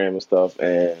Instagram and stuff,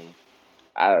 and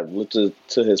I looked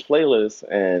to his playlist,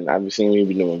 and I've seen him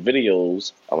be doing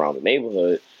videos around the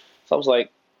neighborhood. So I was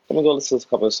like, let me go listen to a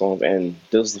couple of songs, and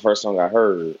this is the first song I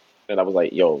heard, and I was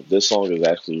like, yo, this song is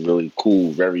actually really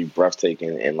cool, very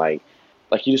breathtaking, and like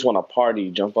you just want to party,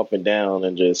 jump up and down,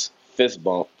 and just fist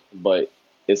bump. But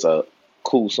it's a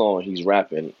cool song. He's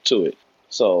rapping to it.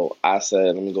 So I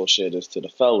said, let me go share this to the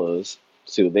fellas,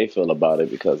 see what they feel about it,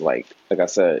 because like I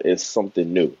said, it's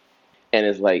something new. And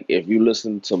it's like if you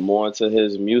listen to more into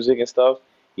his music and stuff,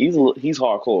 he's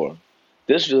hardcore.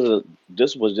 This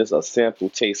was just a sample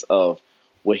taste of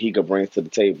what he could bring to the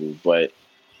table. But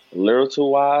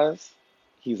lyrical wise,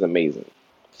 he's amazing.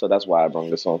 So that's why I brought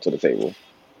this song to the table.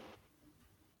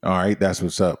 All right, that's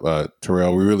what's up,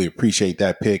 Terrell. We really appreciate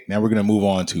that pick. Now we're going to move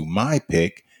on to my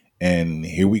pick, and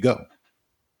here we go.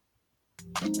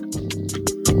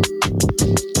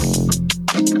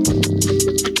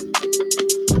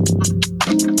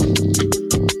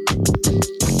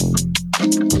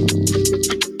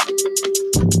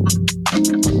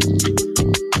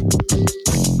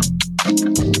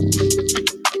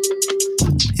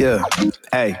 Yeah,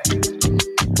 hey.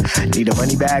 Need a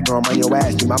money bag, or I'm on your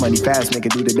ass. Need my money fast, make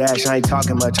it do the dash. I ain't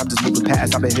talking much, I'm just moving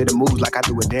past. I've been here to move like I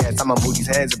do a dance. I'ma move these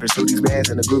hands and pursue these bands.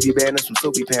 And a groovy band and some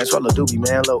soupy pants. Roll a doobie,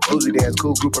 man. Little Uzi dance,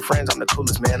 cool group of friends. I'm the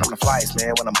coolest, man. I'm the flyest,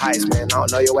 man. When I'm highest, man. I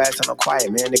don't know your ass and I'm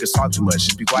quiet, man. Niggas talk too much,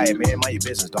 just be quiet, man. Mind your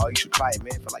business, dog. You should try it,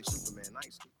 man. Feel like Superman.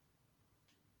 Nice.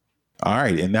 All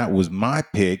right, and that was my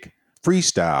pick,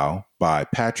 "Freestyle" by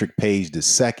Patrick Page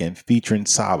II, featuring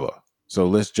Saba. So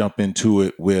let's jump into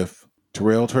it with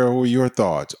Terrell. Terrell, what were your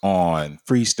thoughts on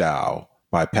 "Freestyle"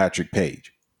 by Patrick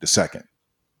Page II?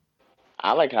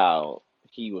 I like how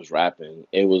he was rapping.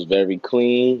 It was very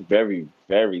clean, very,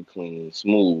 very clean,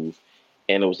 smooth.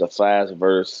 And it was a fast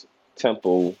verse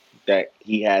tempo that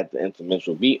he had the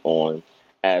instrumental beat on,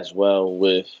 as well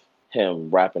with him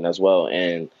rapping as well.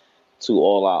 And to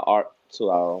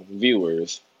our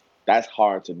viewers, that's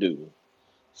hard to do.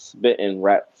 Spit and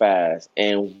rap fast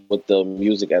and with the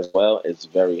music as well, it's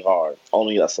very hard.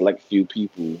 Only a select few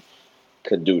people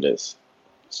could do this.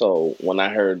 So when I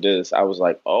heard this, I was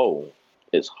like, "Oh,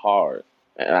 it's hard,"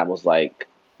 and I was like,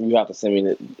 "You have to send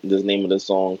me this name of the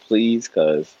song, please,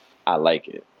 because I like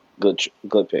it."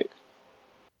 Good pick.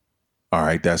 All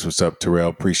right, that's what's up, Terrell.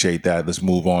 Appreciate that. Let's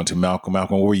move on to Malcolm.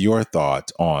 Malcolm, what were your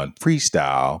thoughts on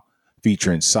 "Freestyle"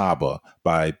 featuring Saba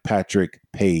by Patrick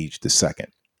Page II?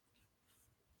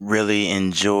 really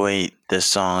enjoyed this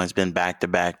song. It's been back to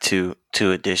back two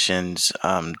additions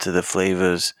to the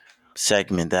Flavas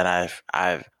segment that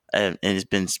I've and it's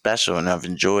been special, and I've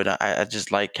enjoyed. I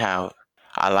just like how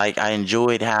I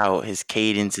enjoyed how his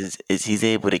cadence is he's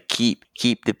able to keep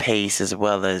the pace as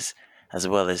well as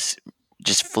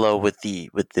just flow with the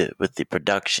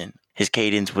production. His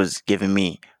cadence was giving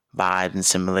me vibes and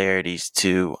similarities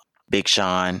to Big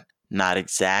Sean, not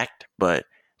exact, but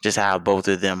just how both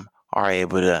of them are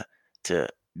able to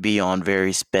be on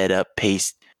very sped up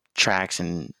paced tracks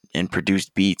and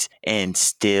produced beats and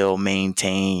still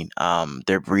maintain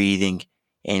their breathing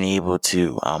and able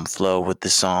to flow with the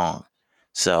song.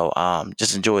 So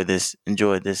just enjoy this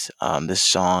this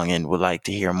song and would like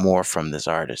to hear more from this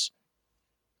artist.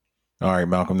 All right,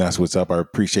 Malcolm, that's what's up. I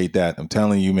appreciate that. I'm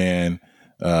telling you, man,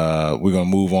 we're going to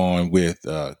move on with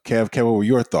Kev. Kev, what were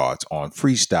your thoughts on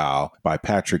Freestyle by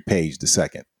Patrick Page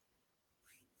II?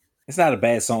 It's not a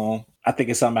bad song. I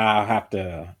think it's something I'll have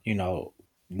to,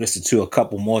 listen to a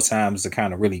couple more times to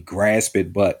kind of really grasp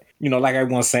it. But, like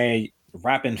everyone's saying,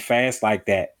 rapping fast like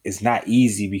that is not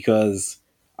easy because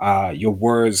your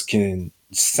words can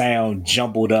sound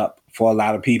jumbled up for a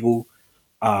lot of people.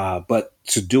 But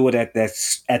to do it at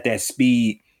that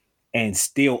speed and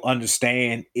still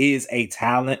understand is a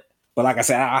talent. But like I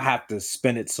said, I have to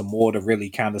spin it some more to really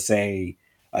kind of say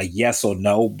a yes or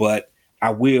no. But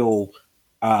I will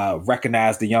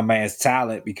recognize the young man's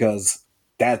talent because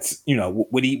that's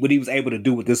what he was able to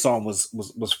do with this song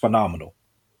was phenomenal.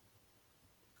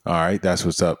 All right, that's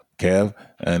what's up, Kev.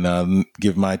 And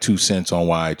give my 2 cents on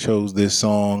why I chose this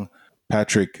song.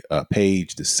 Patrick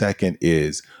Page II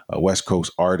is a West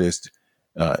Coast artist.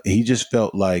 He just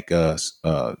felt like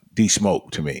D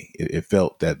Smoke to me. It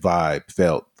felt that vibe,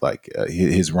 felt like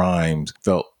his rhymes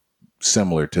felt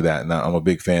similar to that. And I'm a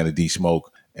big fan of D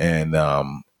Smoke. And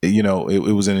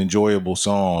it was an enjoyable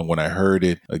song when I heard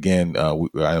it. Again,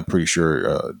 I'm pretty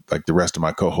sure, like the rest of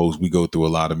my co-hosts, we go through a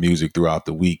lot of music throughout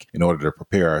the week in order to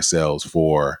prepare ourselves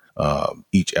for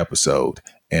each episode.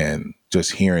 And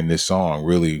just hearing this song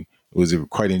really was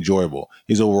quite enjoyable.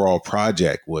 His overall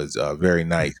project was very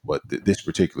nice, but this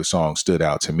particular song stood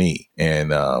out to me.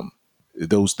 And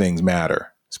those things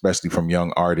matter, especially from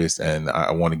young artists, and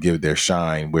I want to give their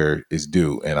shine where it's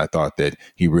due. And I thought that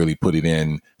he really put it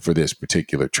in for this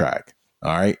particular track.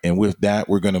 All right. And with that,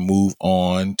 we're going to move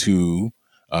on to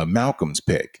Malcolm's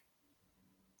pick.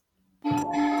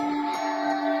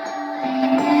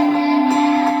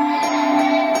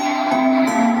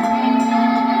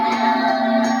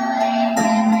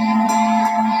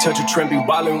 Touch a trend, be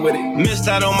wildin' with it. Missed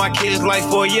out on my kids' life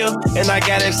for a year, and I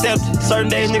got accepted. Certain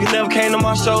days niggas never came to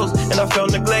my shows, and I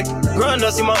felt neglected. Growing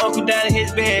up, see my uncle down in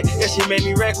his bed, that shit made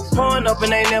me reckless. Pouring up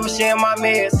and ain't never sharing my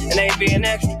meds, and ain't being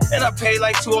extra. And I paid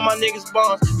like 2 of my niggas'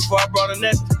 bonds before I brought a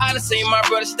necklace. I done seen my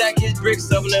brother stack his bricks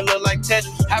up and they look like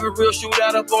Tetris. Have a real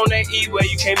shootout up on that E where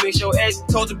you can't mix your eggs.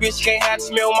 Told the bitch she can't have to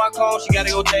smell my clothes, she gotta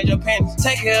go change her pants.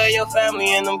 Take care of your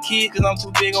family and them kids, cause I'm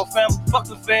too big on family. Fuck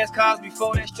the fast cars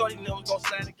before that shorty never gonna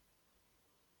slide again.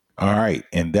 All right.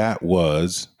 And that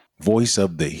was Voice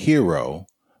of the Hero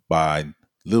by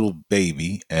Lil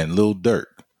Baby and Lil Durk.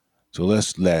 So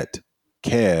let's let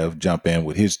Kev jump in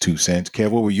with his 2 cents. Kev,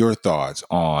 what were your thoughts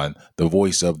on the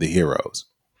Voice of the Heroes?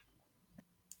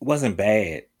 It wasn't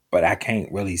bad, but I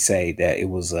can't really say that it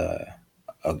was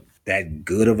that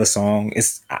good of a song.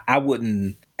 I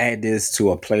wouldn't add this to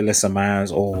a playlist of mine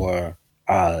or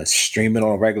stream it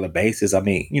on a regular basis. I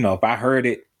mean, if I heard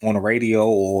it on the radio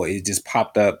or it just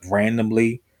popped up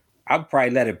randomly, I'd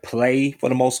probably let it play for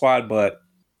the most part, but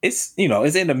it's in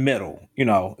the middle.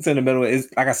 It's in the middle. It's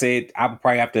like I said, I would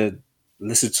probably have to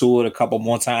listen to it a couple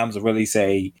more times to really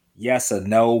say yes or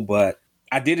no, but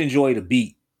I did enjoy the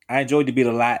beat. I enjoyed the beat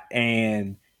a lot,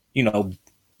 and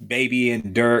Baby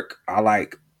and Durk are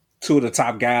like 2 of the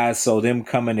top guys, so them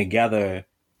coming together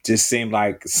just seemed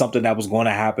like something that was going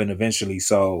to happen eventually.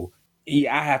 So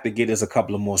yeah, I have to get us a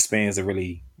couple of more spins to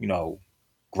really,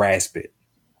 grasp it.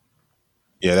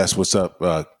 Yeah, that's what's up,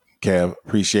 Kev.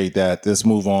 Appreciate that. Let's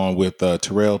move on with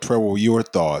Terrell. Terrell, what were your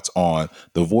thoughts on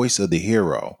The Voice of the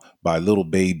Hero by Lil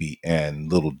Baby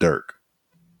and Lil Durk?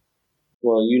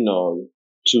 Well,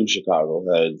 2 Chicago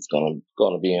heads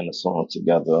gonna be in the song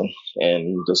together,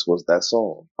 and this was that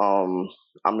song.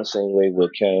 I'm the same way with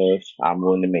Kev. I'm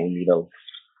willing to maybe a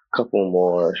couple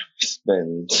more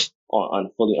spins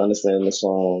on fully understanding the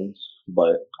song,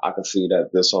 but I can see that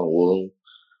this song will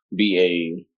be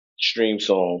a stream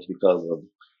song because of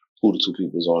who the 2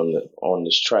 people's on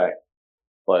this track.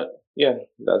 But yeah,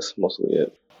 that's mostly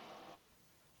it.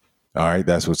 All right,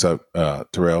 that's what's up,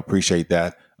 Terrell. Appreciate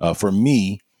that. For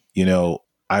me,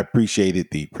 I appreciated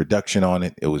the production on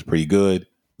it. It was pretty good.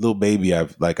 Lil Baby,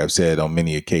 like I've said on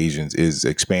many occasions, is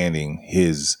expanding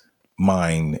his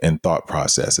mind and thought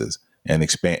processes and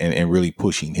and really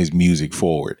pushing his music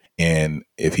forward. And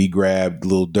if he grabbed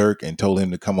Lil Durk and told him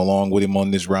to come along with him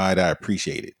on this ride, I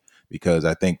appreciate it, because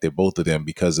I think that both of them,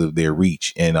 because of their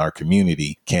reach in our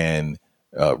community, can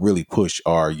really push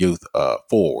our youth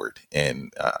forward.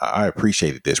 And I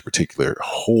appreciated this particular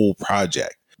whole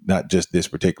project. Not just this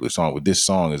particular song, but this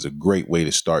song is a great way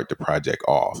to start the project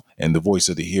off. And The Voice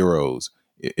of the Heroes,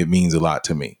 it means a lot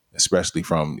to me, especially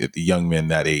from the young men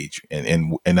that age.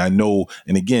 And I know,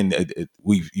 and again,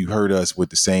 you heard us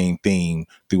with the same theme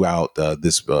throughout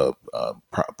this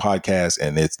podcast,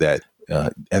 and it's that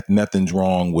Nothing's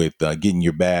wrong with getting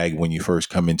your bag when you first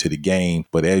come into the game,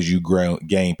 but as you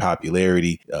gain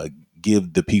popularity,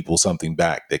 give the people something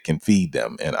back that can feed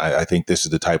them. And I think this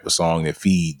is the type of song that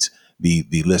feeds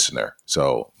the listener.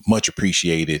 So much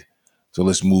appreciated. So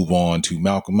let's move on to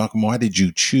Malcolm. Malcolm, why did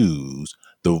you choose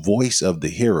The Voice of the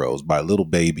Heroes by Little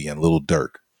Baby and Little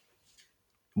Durk?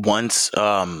 Once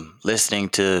listening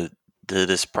to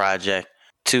this project,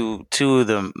 two of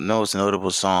the most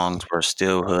notable songs were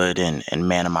Still Hood and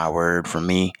Man of My Word for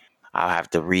me. I'll have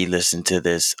to re-listen to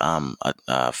this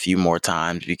a few more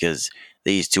times because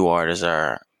these two artists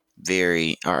are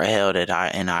held in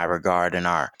high regard in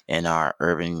our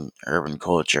urban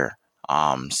culture.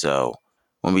 So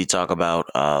when we talk about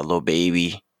Lil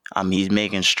Baby, he's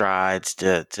making strides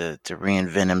to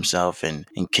reinvent himself and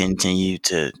continue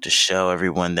to show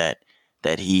everyone that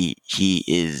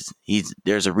he's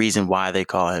there's a reason why they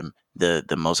call him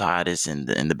the most hottest and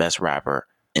the best rapper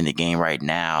in the game right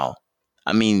now.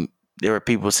 I mean, there were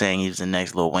people saying he was the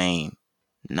next Lil Wayne.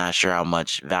 Not sure how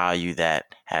much value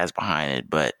that has behind it,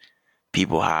 but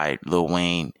people hide Lil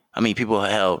Wayne. I mean, people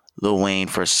held Lil Wayne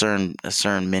for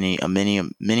many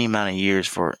amount of years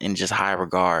for in just high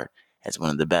regard as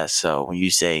one of the best. So when you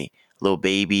say Lil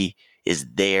Baby is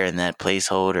there in that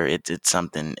placeholder, it's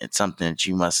something that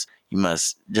you must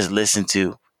just listen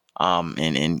to,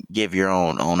 and give your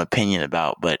own opinion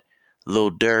about. But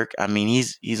Lil Durk, I mean,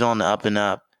 he's on the up and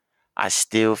up. I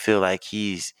still feel like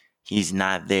he's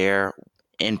not there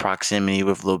in proximity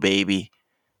with Lil Baby,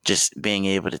 just being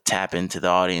able to tap into the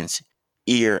audience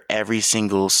ear every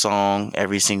single song,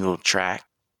 every single track.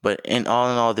 But in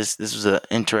all, this was an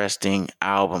interesting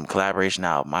album, collaboration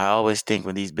album. I always think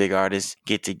when these big artists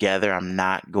get together, I'm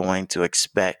not going to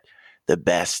expect the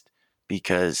best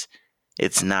because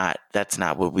that's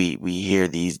not what we hear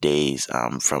these days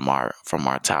from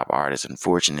our top artists,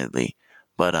 unfortunately.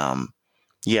 But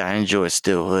yeah, I enjoy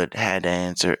Still Hood. Had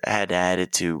to add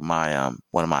it to my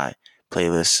one of my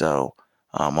playlists. So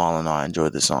all in all, I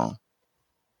enjoyed the song.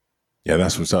 Yeah,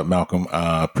 that's what's up, Malcolm.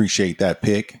 Appreciate that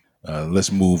pick.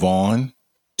 Let's move on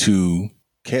to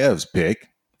Kev's pick.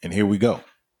 And here we go.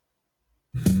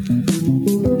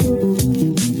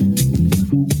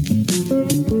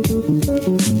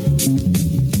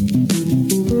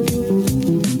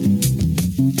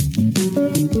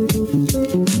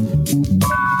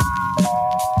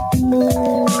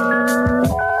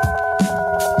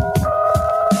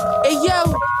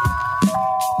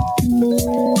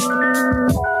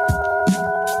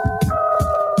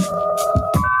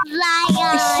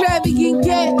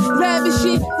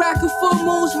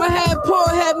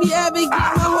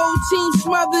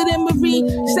 Smothered in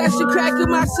marine, stash a crack in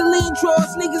my Celine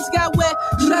drawers. Niggas got wet,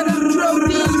 shut up, drove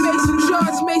these, made some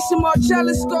charts, made some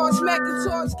Marcella scars,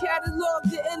 Macintosh catalog,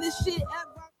 the endless shit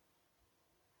ever.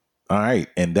 All right,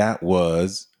 and that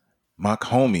was Mock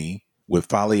Homie with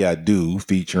Folly I Do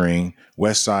featuring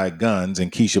West Side Guns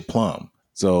and Keisha Plum.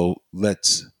 So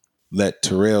let's let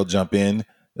Terrell jump in.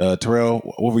 Terrell,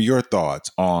 what were your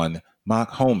thoughts on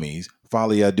Mock Homie's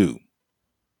Folly I Do?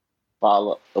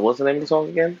 What's the name of the song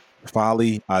again?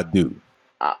 Folly I Do.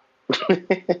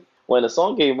 When the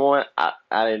song came on, I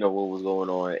didn't know what was going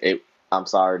on. I'm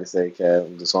sorry to say,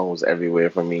 Kev, the song was everywhere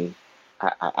for me.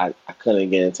 I couldn't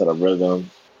get into the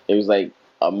rhythm. It was like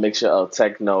a mixture of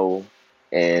techno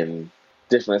and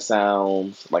different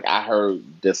sounds. Like I heard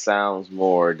the sounds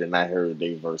more than I heard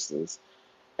their verses,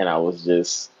 and I was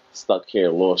just stuck here,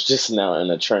 lost just now in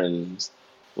the trends.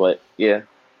 But yeah,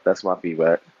 that's my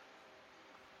feedback.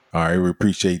 All right, we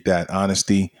appreciate that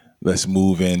honesty. Let's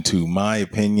move into my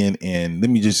opinion. And let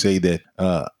me just say that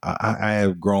I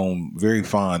have grown very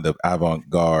fond of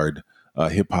avant-garde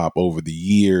hip hop over the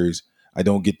years. I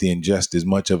don't get to ingest as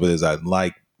much of it as I'd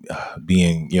like,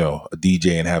 being, a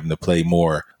DJ and having to play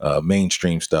more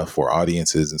mainstream stuff for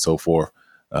audiences and so forth.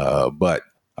 But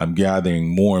I'm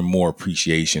gathering more and more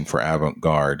appreciation for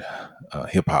avant-garde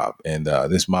hip hop. And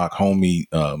this Mock Homie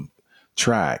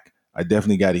track, I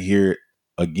definitely got to hear it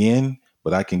again,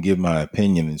 but I can give my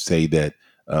opinion and say that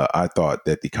I thought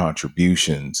that the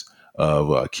contributions of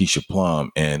Keisha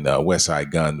Plum and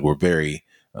Westside Gun were very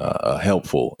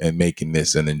helpful in making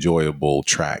this an enjoyable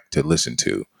track to listen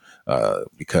to.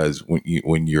 Because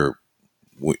when you're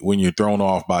thrown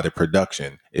off by the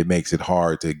production, it makes it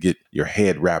hard to get your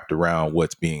head wrapped around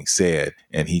what's being said.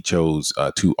 And he chose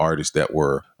two artists that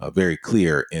were very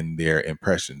clear in their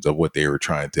impressions of what they were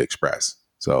trying to express.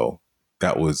 So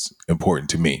that was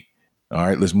important to me. All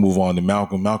right, let's move on to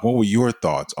Malcolm. Malcolm, what were your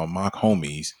thoughts on Mock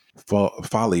Homie's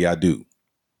Folly I Do?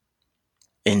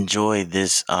 Enjoy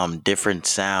this different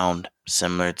sound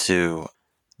similar to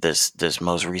this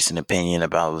most recent opinion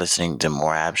about listening to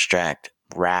more abstract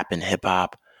rap and hip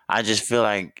hop. I just feel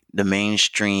like the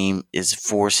mainstream is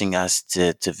forcing us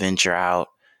to venture out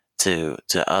to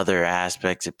other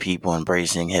aspects of people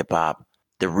embracing hip hop,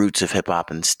 the roots of hip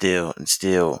hop, and still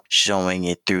showing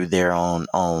it through their own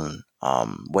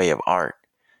way of art.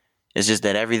 It's just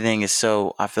that I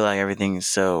feel like everything is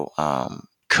so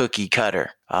cookie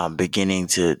cutter, beginning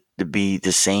to be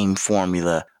the same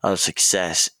formula of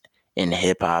success in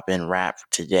hip hop and rap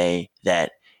today,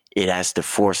 that it has to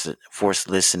force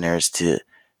listeners to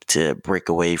break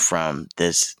away from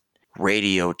this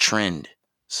radio trend.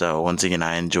 So once again,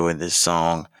 I enjoyed this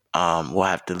song. We'll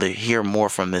have to hear more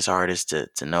from this artist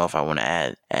to know if I want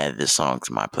to add this song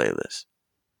to my playlist.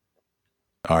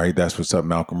 All right, that's what's up,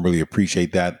 Malcolm. Really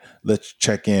appreciate that. Let's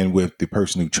check in with the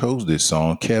person who chose this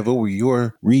song. Kev, what were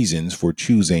your reasons for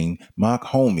choosing Mock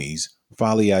Homie's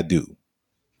Folly I Do?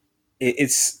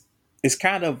 It's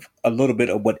kind of a little bit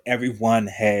of what everyone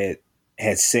had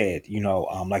said.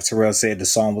 Like Terrell said, the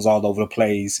song was all over the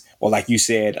place, or like you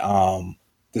said,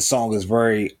 the song is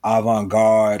very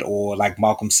avant-garde, or like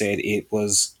Malcolm said,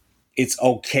 it's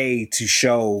okay to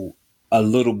show a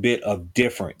little bit of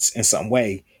difference in some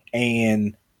way.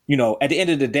 And at the end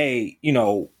of the day,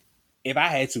 if I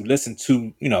had to listen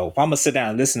to, if I'm gonna sit down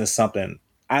and listen to something,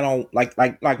 I don't like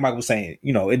Michael was saying,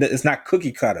 it's not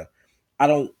cookie cutter. I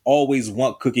don't always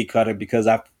want cookie cutter, because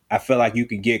I feel like you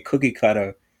can get cookie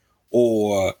cutter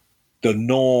or the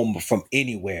norm from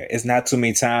anywhere. It's not too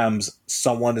many times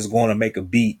someone is going to make a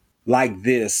beat like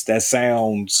this that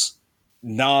sounds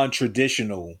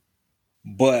non-traditional,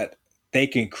 but they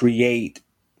can create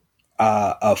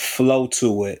a flow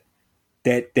to it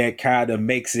that kind of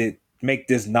make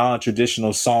this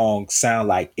non-traditional song sound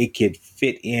like it could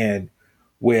fit in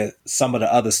with some of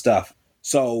the other stuff.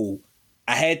 So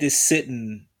I had this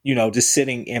just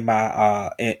sitting in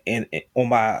my on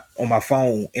my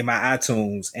phone in my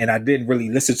iTunes, and I didn't really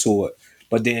listen to it.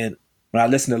 But then when I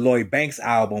listened to Lloyd Banks'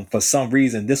 album, for some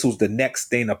reason this was the next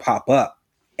thing to pop up,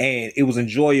 and it was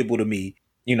enjoyable to me,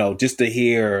 just to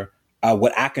hear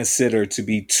what I consider to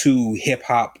be two hip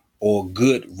hop or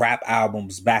good rap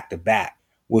albums back to back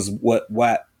was what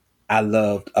I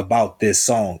loved about this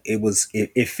song.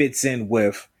 It fits in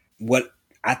with what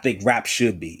I think rap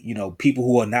should be. People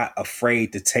who are not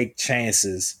afraid to take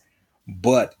chances,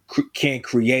 but can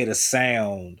create a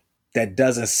sound that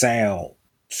doesn't sound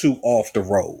too off the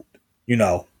road.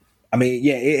 I mean,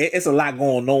 yeah, it's a lot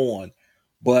going on,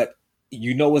 but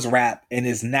it's rap, and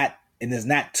it's not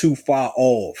too far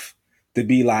off to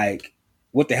be like,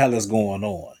 what the hell is going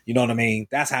on? You know what I mean?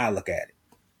 That's how I look at it.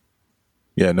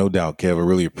 Yeah, no doubt, Kev. I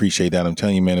really appreciate that. I'm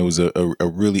telling you, man, it was a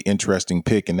really interesting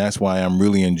pick, and that's why I'm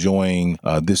really enjoying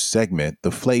this segment,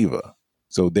 the Flava.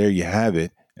 So there you have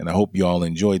it, and I hope you all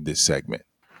enjoyed this segment.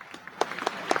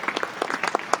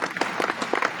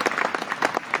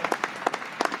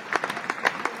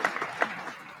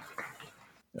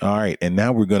 All right, and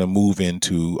now we're going to move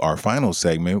into our final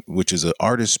segment, which is an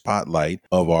artist spotlight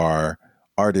of our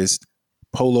artist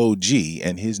Polo G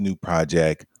and his new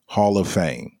project, Hall of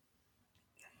Fame.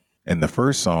 And the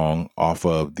first song off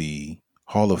of the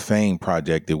Hall of Fame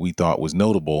project that we thought was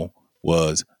notable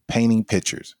was Painting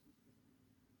Pictures.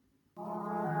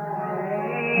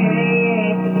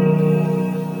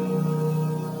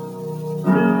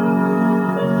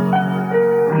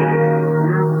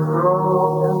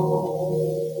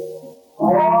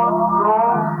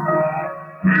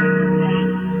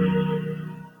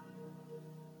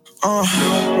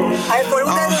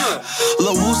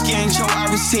 Lil Wooski ain't your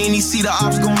average teen. He see the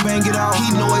ops gon' bang it out.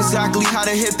 He know exactly how to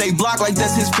hit they block like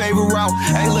that's his favorite route.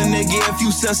 Hey, lil' nigga, if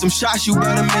you send some shots, you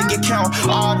better make it count.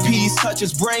 RPs touch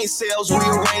his brain cells,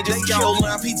 rearrange his kill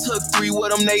lamp. He took 3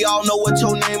 with him, they all know what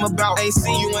your name about. Ain't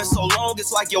seen you in so long,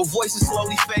 it's like your voice is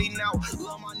slowly fading out.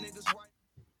 Love my niggas right.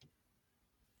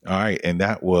 All right, and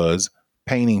that was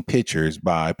Painting Pictures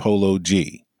by Polo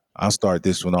G. I'll start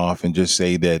this one off and just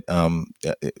say that,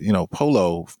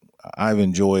 Polo, I've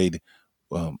enjoyed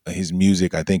his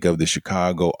music. I think of the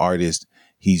Chicago artist,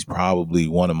 he's probably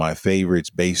one of my favorites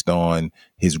based on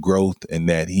his growth and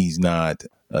that he's not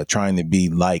trying to be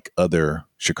like other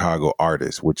Chicago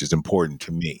artists, which is important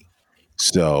to me.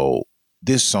 So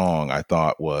this song I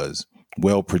thought was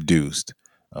well produced.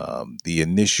 My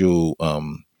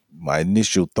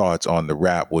initial thoughts on the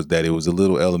rap was that it was a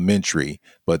little elementary,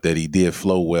 but that he did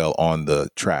flow well on the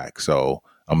track. So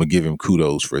I'm gonna give him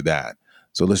kudos for that.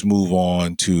 So let's move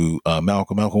on to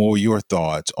Malcolm. Malcolm, what were your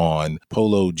thoughts on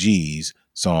Polo G's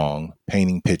song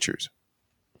Painting Pictures?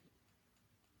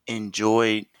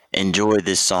 Enjoyed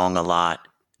this song a lot.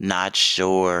 Not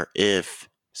sure if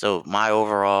so. My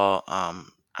overall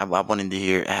I wanted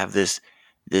to have this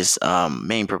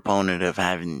main proponent of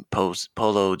having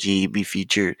Polo G be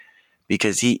featured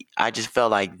because I just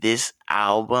felt like this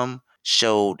album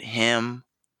showed him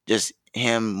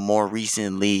more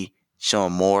recently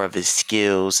showing more of his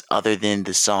skills other than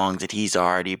the songs that he's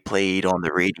already played on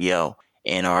the radio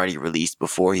and already released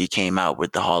before he came out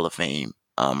with the Hall of Fame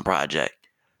project.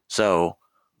 So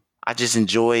I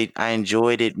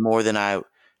enjoyed it more than I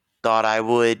thought I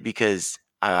would because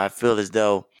I feel as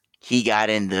though he got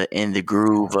in the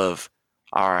groove of,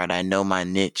 all right, I know my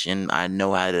niche and I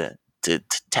know how to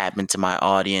tap into my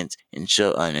audience and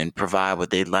show and provide what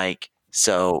they like.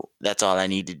 So that's all I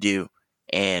need to do.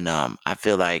 And I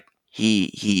feel like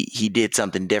he did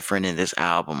something different in this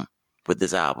album with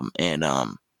this album and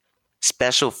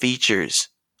special features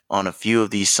on a few of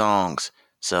these songs.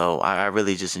 So I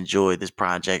really just enjoyed this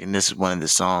project, and this is one of the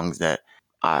songs that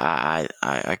I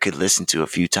could listen to a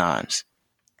few times.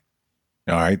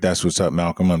 All right, that's what's up,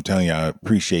 Malcolm. I'm telling you, I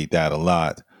appreciate that a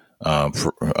lot.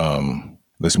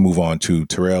 Let's move on to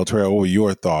Terrell. Terrell, what were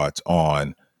your thoughts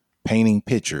on Painting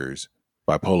Pictures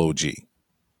by Polo G?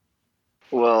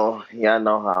 Well, yeah, I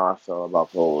know how I feel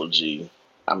about Polo G.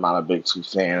 I'm not a big too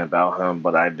fan about him,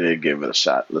 but I did give it a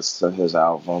shot. Listen to his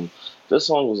album. This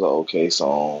song was an okay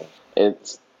song.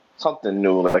 It's something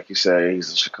new, like you said.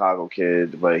 He's a Chicago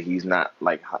kid, but he's not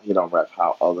like he don't rap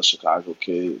how other Chicago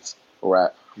kids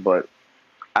rap. But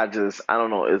I don't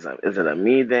know. Is it a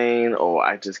me thing or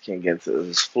I just can't get to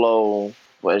his flow?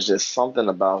 But it's just something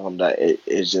about him that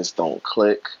it just don't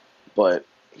click. But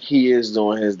he is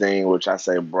doing his thing, which I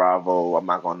say bravo. I'm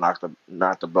not gonna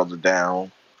knock the brother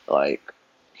down. Like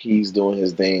he's doing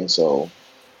his thing. So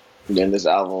then this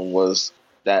album was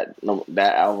that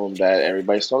album that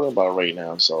everybody's talking about right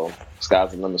now. So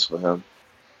sky's the limits for him.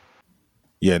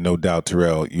 Yeah, no doubt,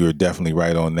 Terrell. You're definitely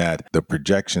right on that. The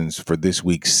projections for this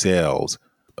week's sales,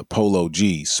 Polo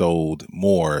G sold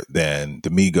more than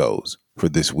the Migos for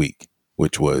this week,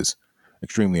 which was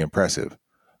extremely impressive.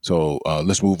 So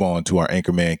let's move on to our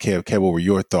anchorman, Kev. Kev, what were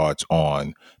your thoughts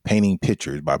on Painting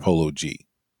Pictures by Polo G?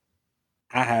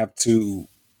 I have to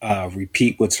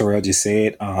repeat what Terrell just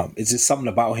said. It's just something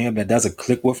about him that doesn't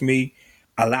click with me.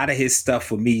 A lot of his stuff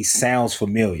for me sounds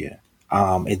familiar.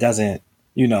 It doesn't,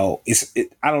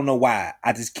 I don't know why.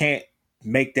 I just can't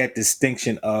make that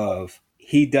distinction of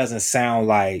he doesn't sound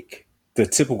like the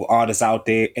typical artist out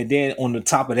there. And then on the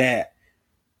top of that,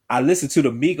 I listened to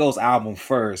the Migos album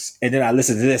first, and then I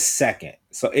listened to this second.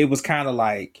 So it was kind of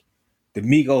like the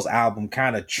Migos album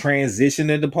kind of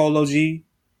transitioned into Polo G.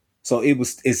 So it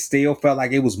still felt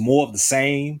like it was more of the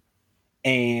same.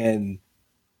 And,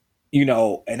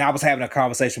 and I was having a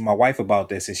conversation with my wife about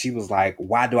this, and she was like,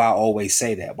 why do I always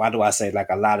say that? Why do I say like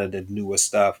a lot of the newer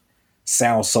stuff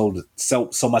sounds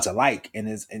so much alike?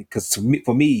 And because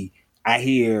for me, I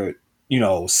hear,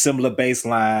 similar bass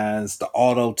lines, the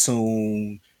auto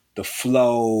tune, the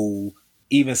flow,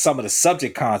 even some of the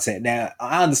subject content. Now,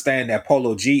 I understand that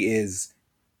Polo G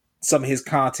some of his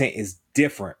content is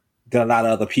different than a lot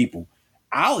of other people.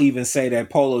 I'll even say that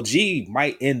Polo G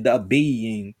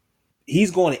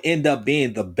he's going to end up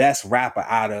being the best rapper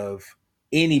out of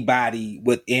anybody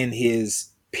within his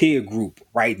peer group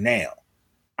right now.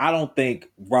 I don't think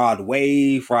Rod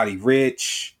Wave, Roddy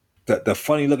Ricch, the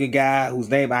funny looking guy whose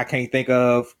name I can't think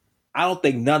of, I don't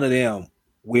think none of them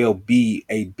will be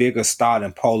a bigger star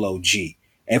than Polo G.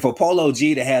 And for Polo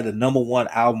G to have the #1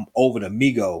 album over the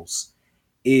Migos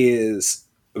is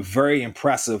very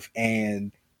impressive.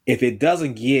 And if it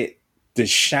doesn't get the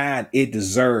shine it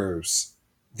deserves,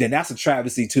 then that's a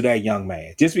travesty to that young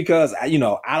man. Just because, I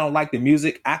don't like the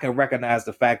music, I can recognize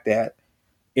the fact that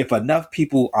if enough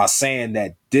people are saying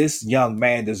that this young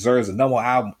man deserves a #1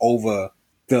 album over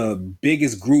the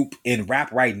biggest group in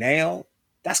rap right now,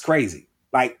 that's crazy.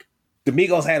 Like, the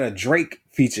Migos had a Drake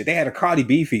feature. They had a Cardi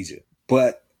B feature.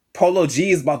 But Polo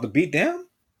G is about to beat them?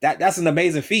 That's an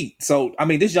amazing feat. So, I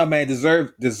mean, this young man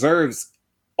deserves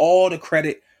all the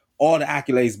credit, all the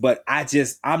accolades, but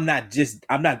I'm not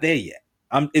there yet.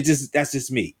 That's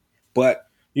just me. But,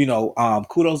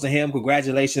 kudos to him.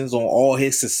 Congratulations on all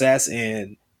his success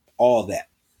and all that.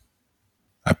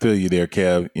 I feel you there,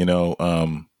 Kev.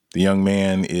 The young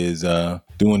man is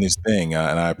doing his thing,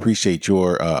 and I appreciate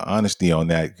your honesty on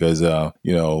that because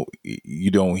you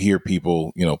don't hear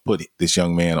people put this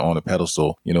young man on a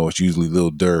pedestal. It's usually Lil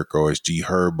Durk or it's G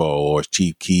Herbo or it's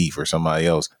Chief Keef or somebody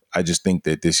else. I just think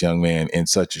that this young man in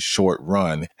such a short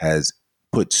run has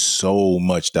put so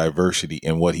much diversity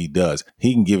in what he does.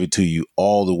 He can give it to you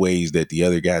all the ways that the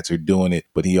other guys are doing it,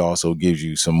 but he also gives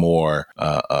you some more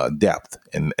depth,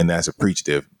 and that's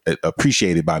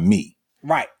appreciated by me.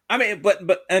 Right. I mean,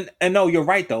 but and no, you're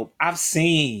right though. I've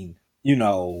seen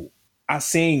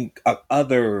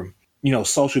other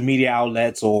social media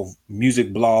outlets or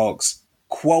music blogs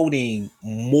quoting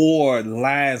more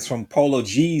lines from Polo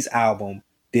G's album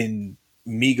than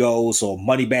Migos or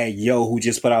Moneybagg Yo, who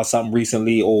just put out something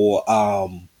recently, or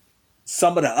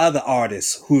some of the other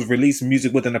artists who've released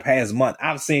music within the past month.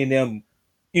 I've seen them,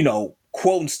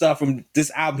 quoting stuff from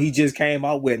this album he just came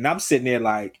out with, and I'm sitting there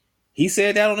like, he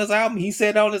said that on his album. He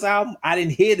said that on his album. I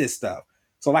didn't hear this stuff.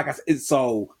 So like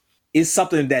so it's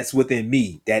something that's within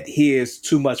me that hears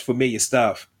too much familiar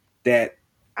stuff that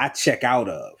I check out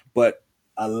of. But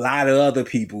a lot of other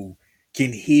people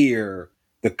can hear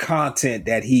the content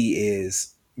that he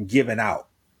is giving out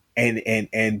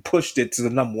and pushed it to the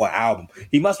 #1 album.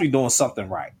 He must be doing something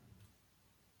right.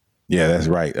 Yeah, that's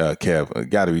right, Kev.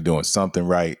 Got to be doing something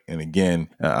right. And again,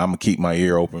 I'm going to keep my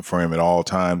ear open for him at all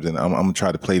times. And I'm going to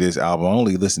try to play this album. I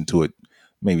only listened to it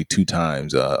maybe 2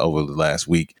 times over the last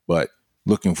week, but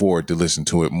looking forward to listen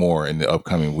to it more in the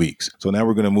upcoming weeks. So now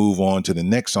we're going to move on to the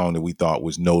next song that we thought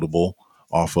was notable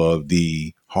off of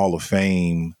the Hall of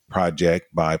Fame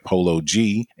project by Polo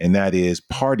G, and that is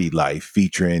Party Life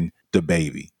featuring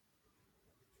DaBaby.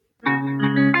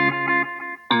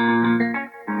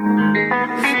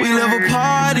 We live a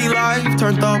party life,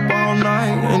 turned up all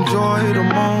night, enjoy the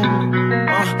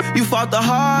moment. You fought the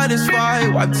hardest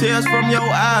fight, wipe tears from your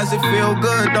eyes, it feel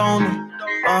good, don't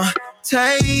it?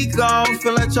 Take off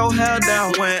and let your hair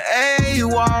down. When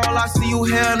AWOL, I see you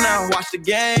here now. Watch the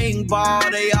gang ball,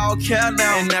 they all care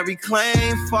now. And every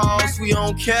claim false, we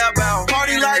don't care about.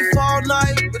 Party life all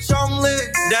night, but I'm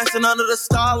lit. Dancing under the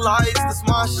starlights, that's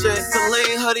my shit.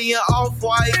 Celine hoodie and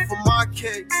off-white for my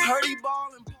kid. Hurdy ball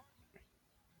and...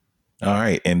 All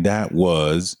right, and that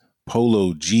was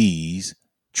Polo G's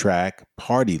track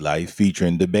Party Life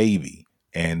featuring DaBaby.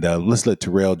 And let's let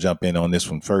Terrell jump in on this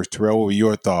one first. Terrell, what were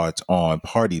your thoughts on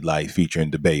Party Life featuring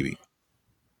DaBaby?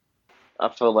 I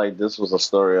feel like this was a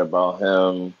story about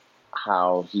him,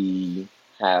 how he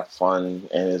had fun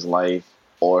in his life,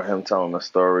 or him telling a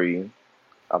story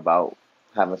about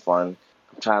having fun.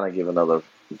 I'm trying to give another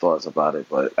thoughts about it,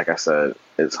 but like I said,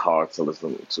 it's hard to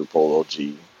listen to Polo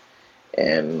G,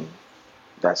 and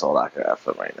that's all I can have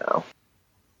for right now.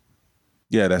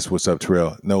 Yeah, that's what's up,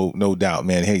 Terrell. No doubt,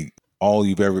 man. Hey, all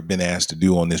you've ever been asked to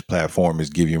do on this platform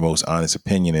is give your most honest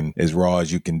opinion and as raw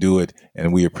as you can do it.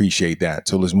 And we appreciate that.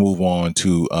 So let's move on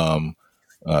to Kev.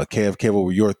 Kev, what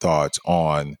were your thoughts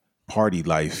on Party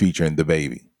Life featuring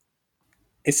DaBaby?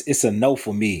 It's a no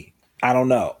for me. I don't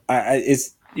know.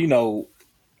 It's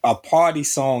a party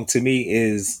song to me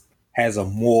has a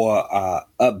more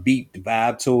upbeat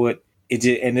vibe to it.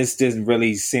 This doesn't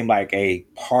really seem like a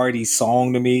party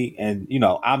song to me. And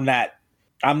I'm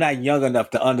not young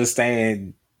enough to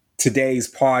understand today's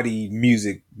party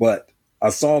music, but a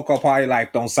song called Party Life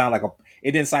it didn't sound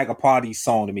like a party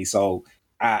song to me. So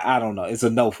I don't know. It's a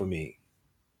no for me.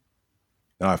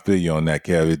 I feel you on that,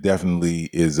 Kev. It definitely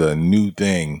is a new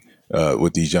thing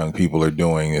what these young people are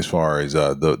doing as far as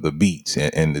the beats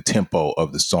and the tempo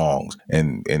of the songs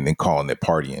and then calling it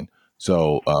partying.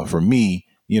 So for me,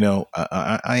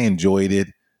 I enjoyed it.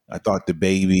 I thought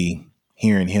DaBaby,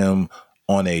 hearing him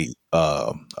on a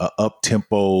up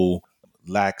tempo,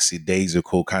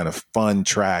 lackadaisical kind of fun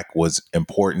track was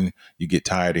important. You get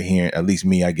tired of hearing, at least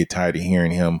me, I get tired of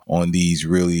hearing him on these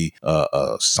really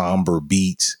somber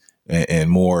beats and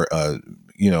more,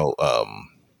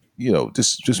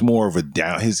 just more of a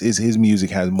down. His music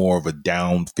has more of a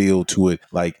down feel to it.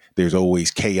 Like there's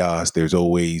always chaos. There's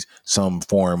always some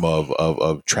form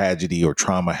of tragedy or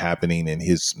trauma happening in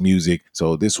his music.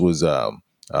 So this was a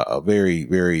very,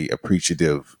 very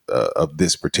appreciative of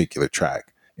this particular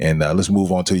track. And let's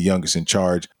move on to the youngest in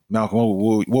charge. Malcolm,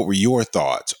 what were your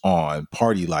thoughts on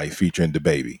Party Life featuring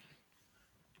DaBaby?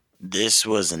 This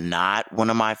was not one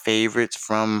of my favorites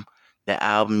from the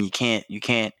album. You can't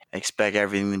expect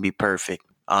everything to be perfect.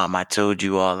 I told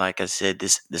you all, like I said,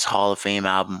 this Hall of Fame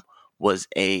album was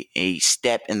a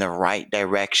step in the right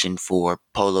direction for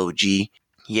Polo G.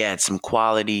 He had some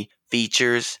quality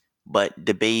features, but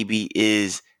DaBaby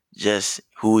is just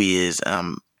who he is.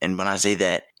 And when I say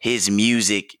that, his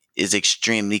music is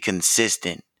extremely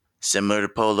consistent. Similar to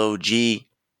Polo G,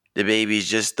 DaBaby is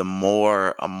just what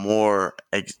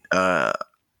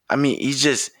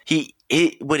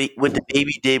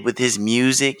DaBaby did with his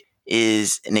music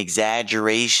is an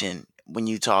exaggeration. When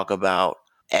you talk about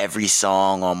every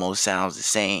song almost sounds the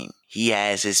same. He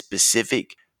has his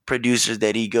specific producers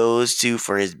that he goes to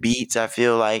for his beats, I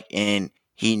feel like, and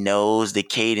he knows the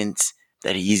cadence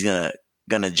that he's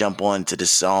gonna jump onto the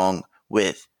song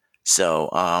with. So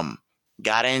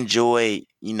gotta enjoy,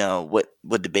 what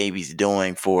the baby's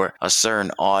doing for a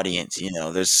certain audience.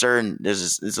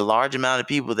 There's a large amount of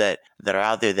people that are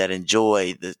out there that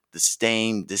enjoy the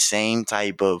same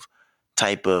type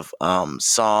of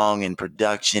song and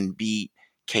production, beat,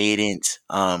 cadence.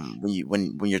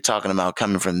 When you're talking about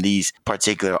coming from these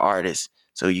particular artists,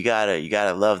 so you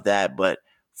gotta love that. But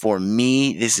for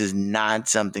me, this is not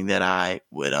something that I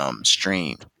would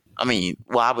stream. I mean,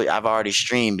 well, I've already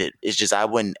streamed it. It's just I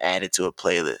wouldn't add it to a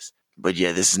playlist. But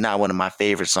yeah, this is not one of my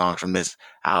favorite songs from this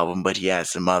album. But he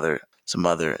has some other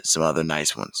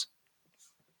nice ones.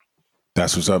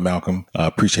 That's what's up, Malcolm.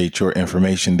 Appreciate your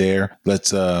information there.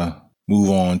 Let's move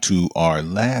on to our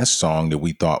last song that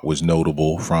we thought was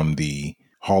notable from the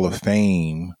Hall of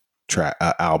Fame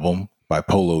album by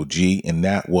Polo G, and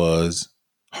that was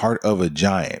Heart of a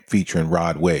Giant featuring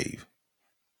Rod Wave.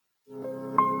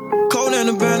 Cold and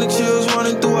a band of chills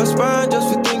running through our spine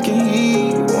just for thinking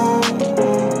he won't.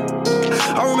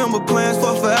 I remember plans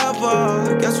for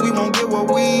forever. Guess we won't get what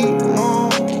we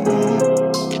want.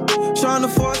 Trying to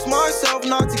force myself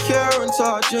not to care until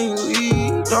I genuinely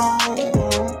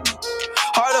don't.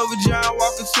 Heart of a giant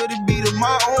walking to the beat of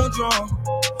my own drum.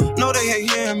 No, they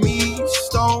hate hearing me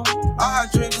stone. I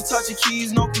had dreams of touching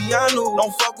keys, no piano.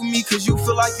 Don't fuck with me cause you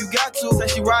feel like you got to. Said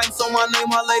she writing so my name,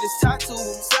 her latest tattoo.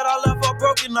 Said I left her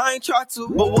broken, I ain't tried to.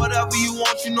 But whatever you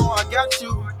want, you know I got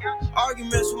you.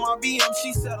 Arguments with my BM,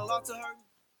 she said a lot to her.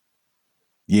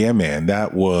 Yeah, man,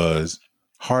 that was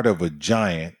Heart of a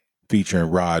Giant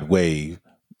featuring Rod Wave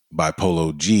by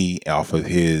Polo G off of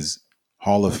his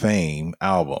Hall of Fame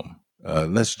album.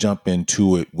 Let's jump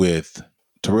into it with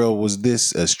Terrell. Was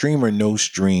this a stream or no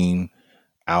stream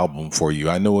album for you?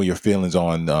 I know your feelings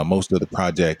on most of the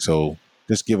project, so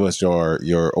just give us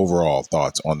your overall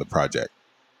thoughts on the project.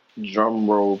 Drum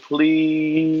roll,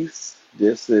 please.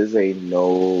 This is a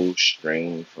no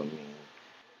string for me.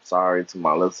 Sorry to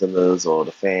my listeners or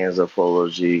the fans of Polo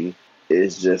G.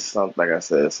 It's just something, like I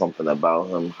said, something about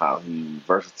him, how he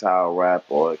versatile rap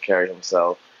or carry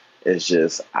himself. It's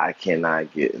just, I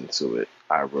cannot get into it.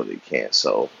 I really can't.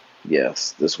 So,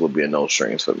 yes, this would be a no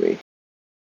strings for me.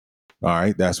 All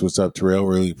right, that's what's up, Terrell.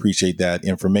 Really appreciate that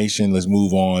information. Let's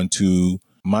move on to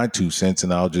my 2 cents.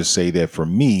 And I'll just say that for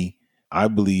me, I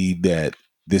believe that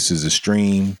this is a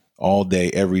stream all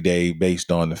day, every day,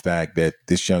 based on the fact that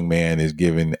this young man is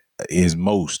giving his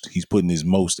most. He's putting his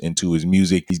most into his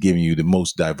music. He's giving you the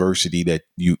most diversity that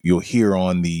you'll hear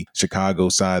on the Chicago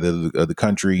side of the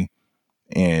country.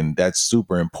 And that's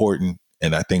super important.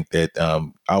 And I think that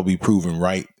I'll be proven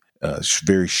right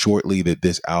very shortly that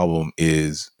this album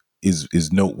is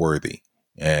noteworthy.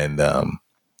 And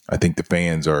I think the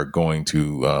fans are going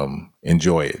to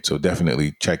enjoy it. So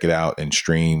definitely check it out and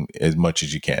stream as much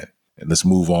as you can. And let's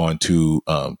move on to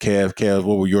Kev. Kev,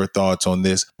 what were your thoughts on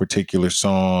this particular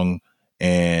song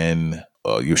and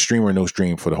your stream or no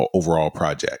stream for the whole overall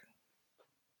project?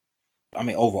 I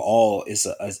mean, overall, it's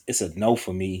a no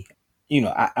for me.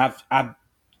 I've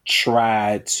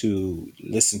tried to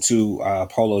listen to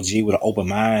Polo G with an open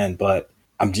mind, but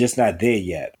I'm just not there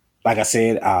yet. Like I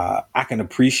said, I can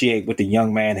appreciate what the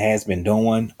young man has been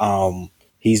doing.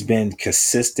 He's been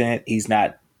consistent. He's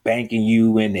not banking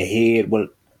you in the head with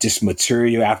just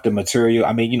material after material.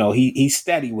 I mean, he's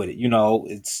steady with it.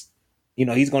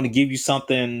 He's going to give you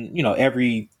something,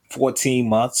 every 14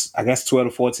 months, I guess 12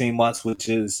 to 14 months, which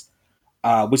is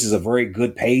a very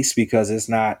good pace because he's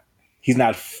not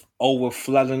over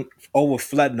flooding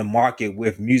the market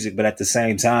with music, but at the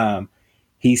same time,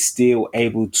 he's still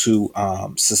able to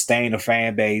sustain a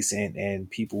fan base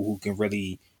and people who can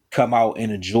really come out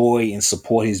and enjoy and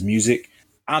support his music.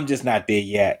 I'm just not there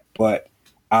yet, but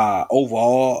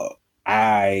overall,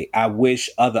 I wish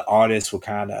other artists would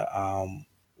kind of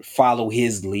follow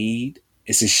his lead.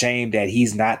 It's a shame that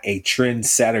he's not a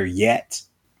trendsetter yet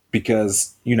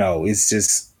because, it's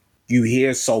just, you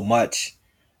hear so much,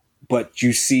 but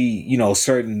you see,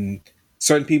 certain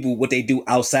people, what they do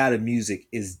outside of music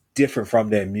is different from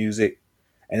their music.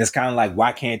 And it's kind of like,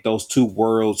 why can't those two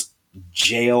worlds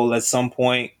gel at some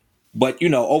point? But,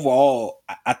 overall,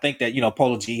 I think that,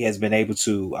 Polo G has been able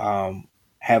to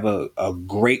have a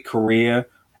great career.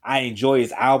 I enjoy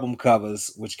his album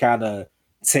covers, which kind of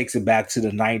takes it back to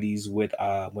the 90s with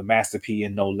when Master P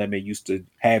and No Limit used to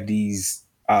have these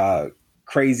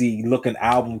crazy looking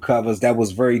album covers that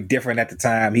was very different at the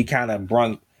time. He kind of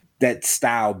brought that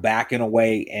style back in a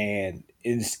way, and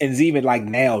it's even like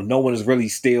now, no one is really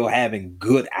still having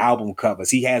good album covers.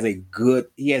 He has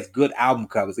good album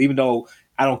covers, even though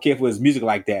I don't care for his music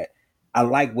like that. I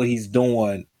like what he's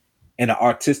doing in an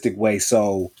artistic way.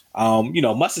 So,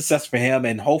 much success for him,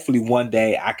 and hopefully one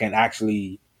day I can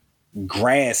actually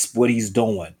grasp what he's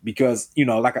doing, because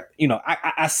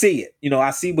I see it.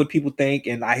 I see what people think,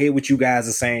 and I hear what you guys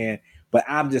are saying, but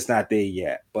I'm just not there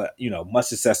yet. But much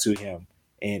success to him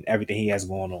and everything he has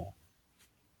going on.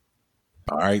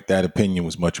 All right, that opinion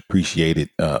was much appreciated.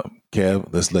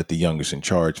 Kev, let's let the youngest in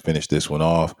charge finish this one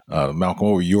off. Malcolm,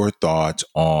 what were your thoughts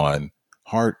on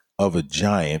Heart of a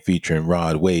Giant featuring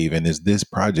Rod Wave, and is this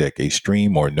project a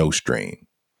stream or no stream?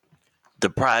 The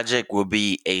project will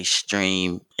be a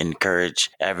stream.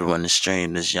 Encourage everyone to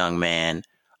stream this young man.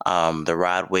 The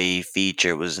Rod Wave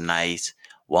feature was nice.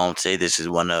 Won't say this is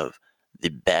one of the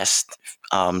best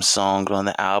songs on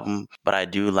the album, but I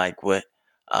do like what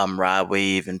Rod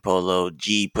Wave and Polo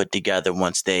G put together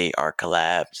once they are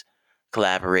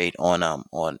collaborate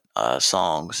on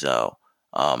songs. So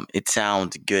it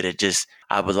sounds good.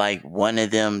 I would like one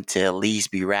of them to at least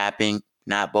be rapping,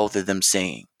 not both of them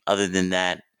singing. Other than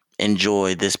that,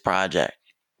 enjoy this project.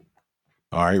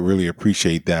 All right, really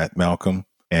appreciate that, Malcolm.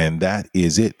 And that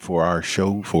is it for our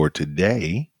show for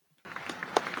today.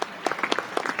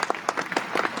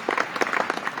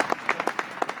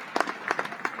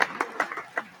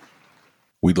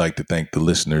 We'd like to thank the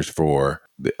listeners for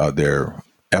their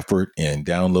effort in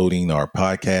downloading our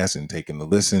podcast and taking the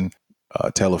listen.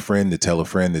 Tell a friend to tell a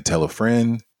friend to tell a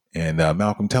friend. And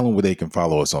Malcolm, tell them where they can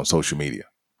follow us on social media.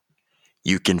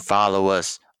 You can follow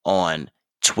us on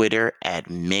Twitter at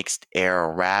Mixed Era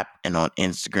Rap and on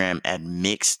Instagram at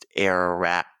Mixed Era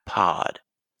Rap Pod.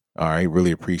 All right,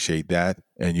 really appreciate that.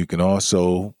 And you can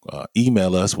also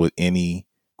email us with any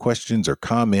questions or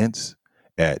comments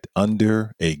at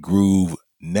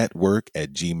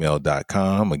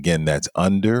underagroovenetwork@gmail.com. Again, that's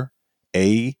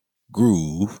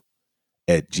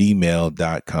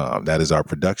underagroove@gmail.com. That is our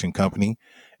production company.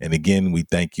 And again, we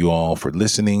thank you all for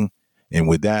listening. And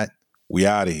with that, we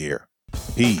out of here.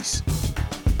 Peace.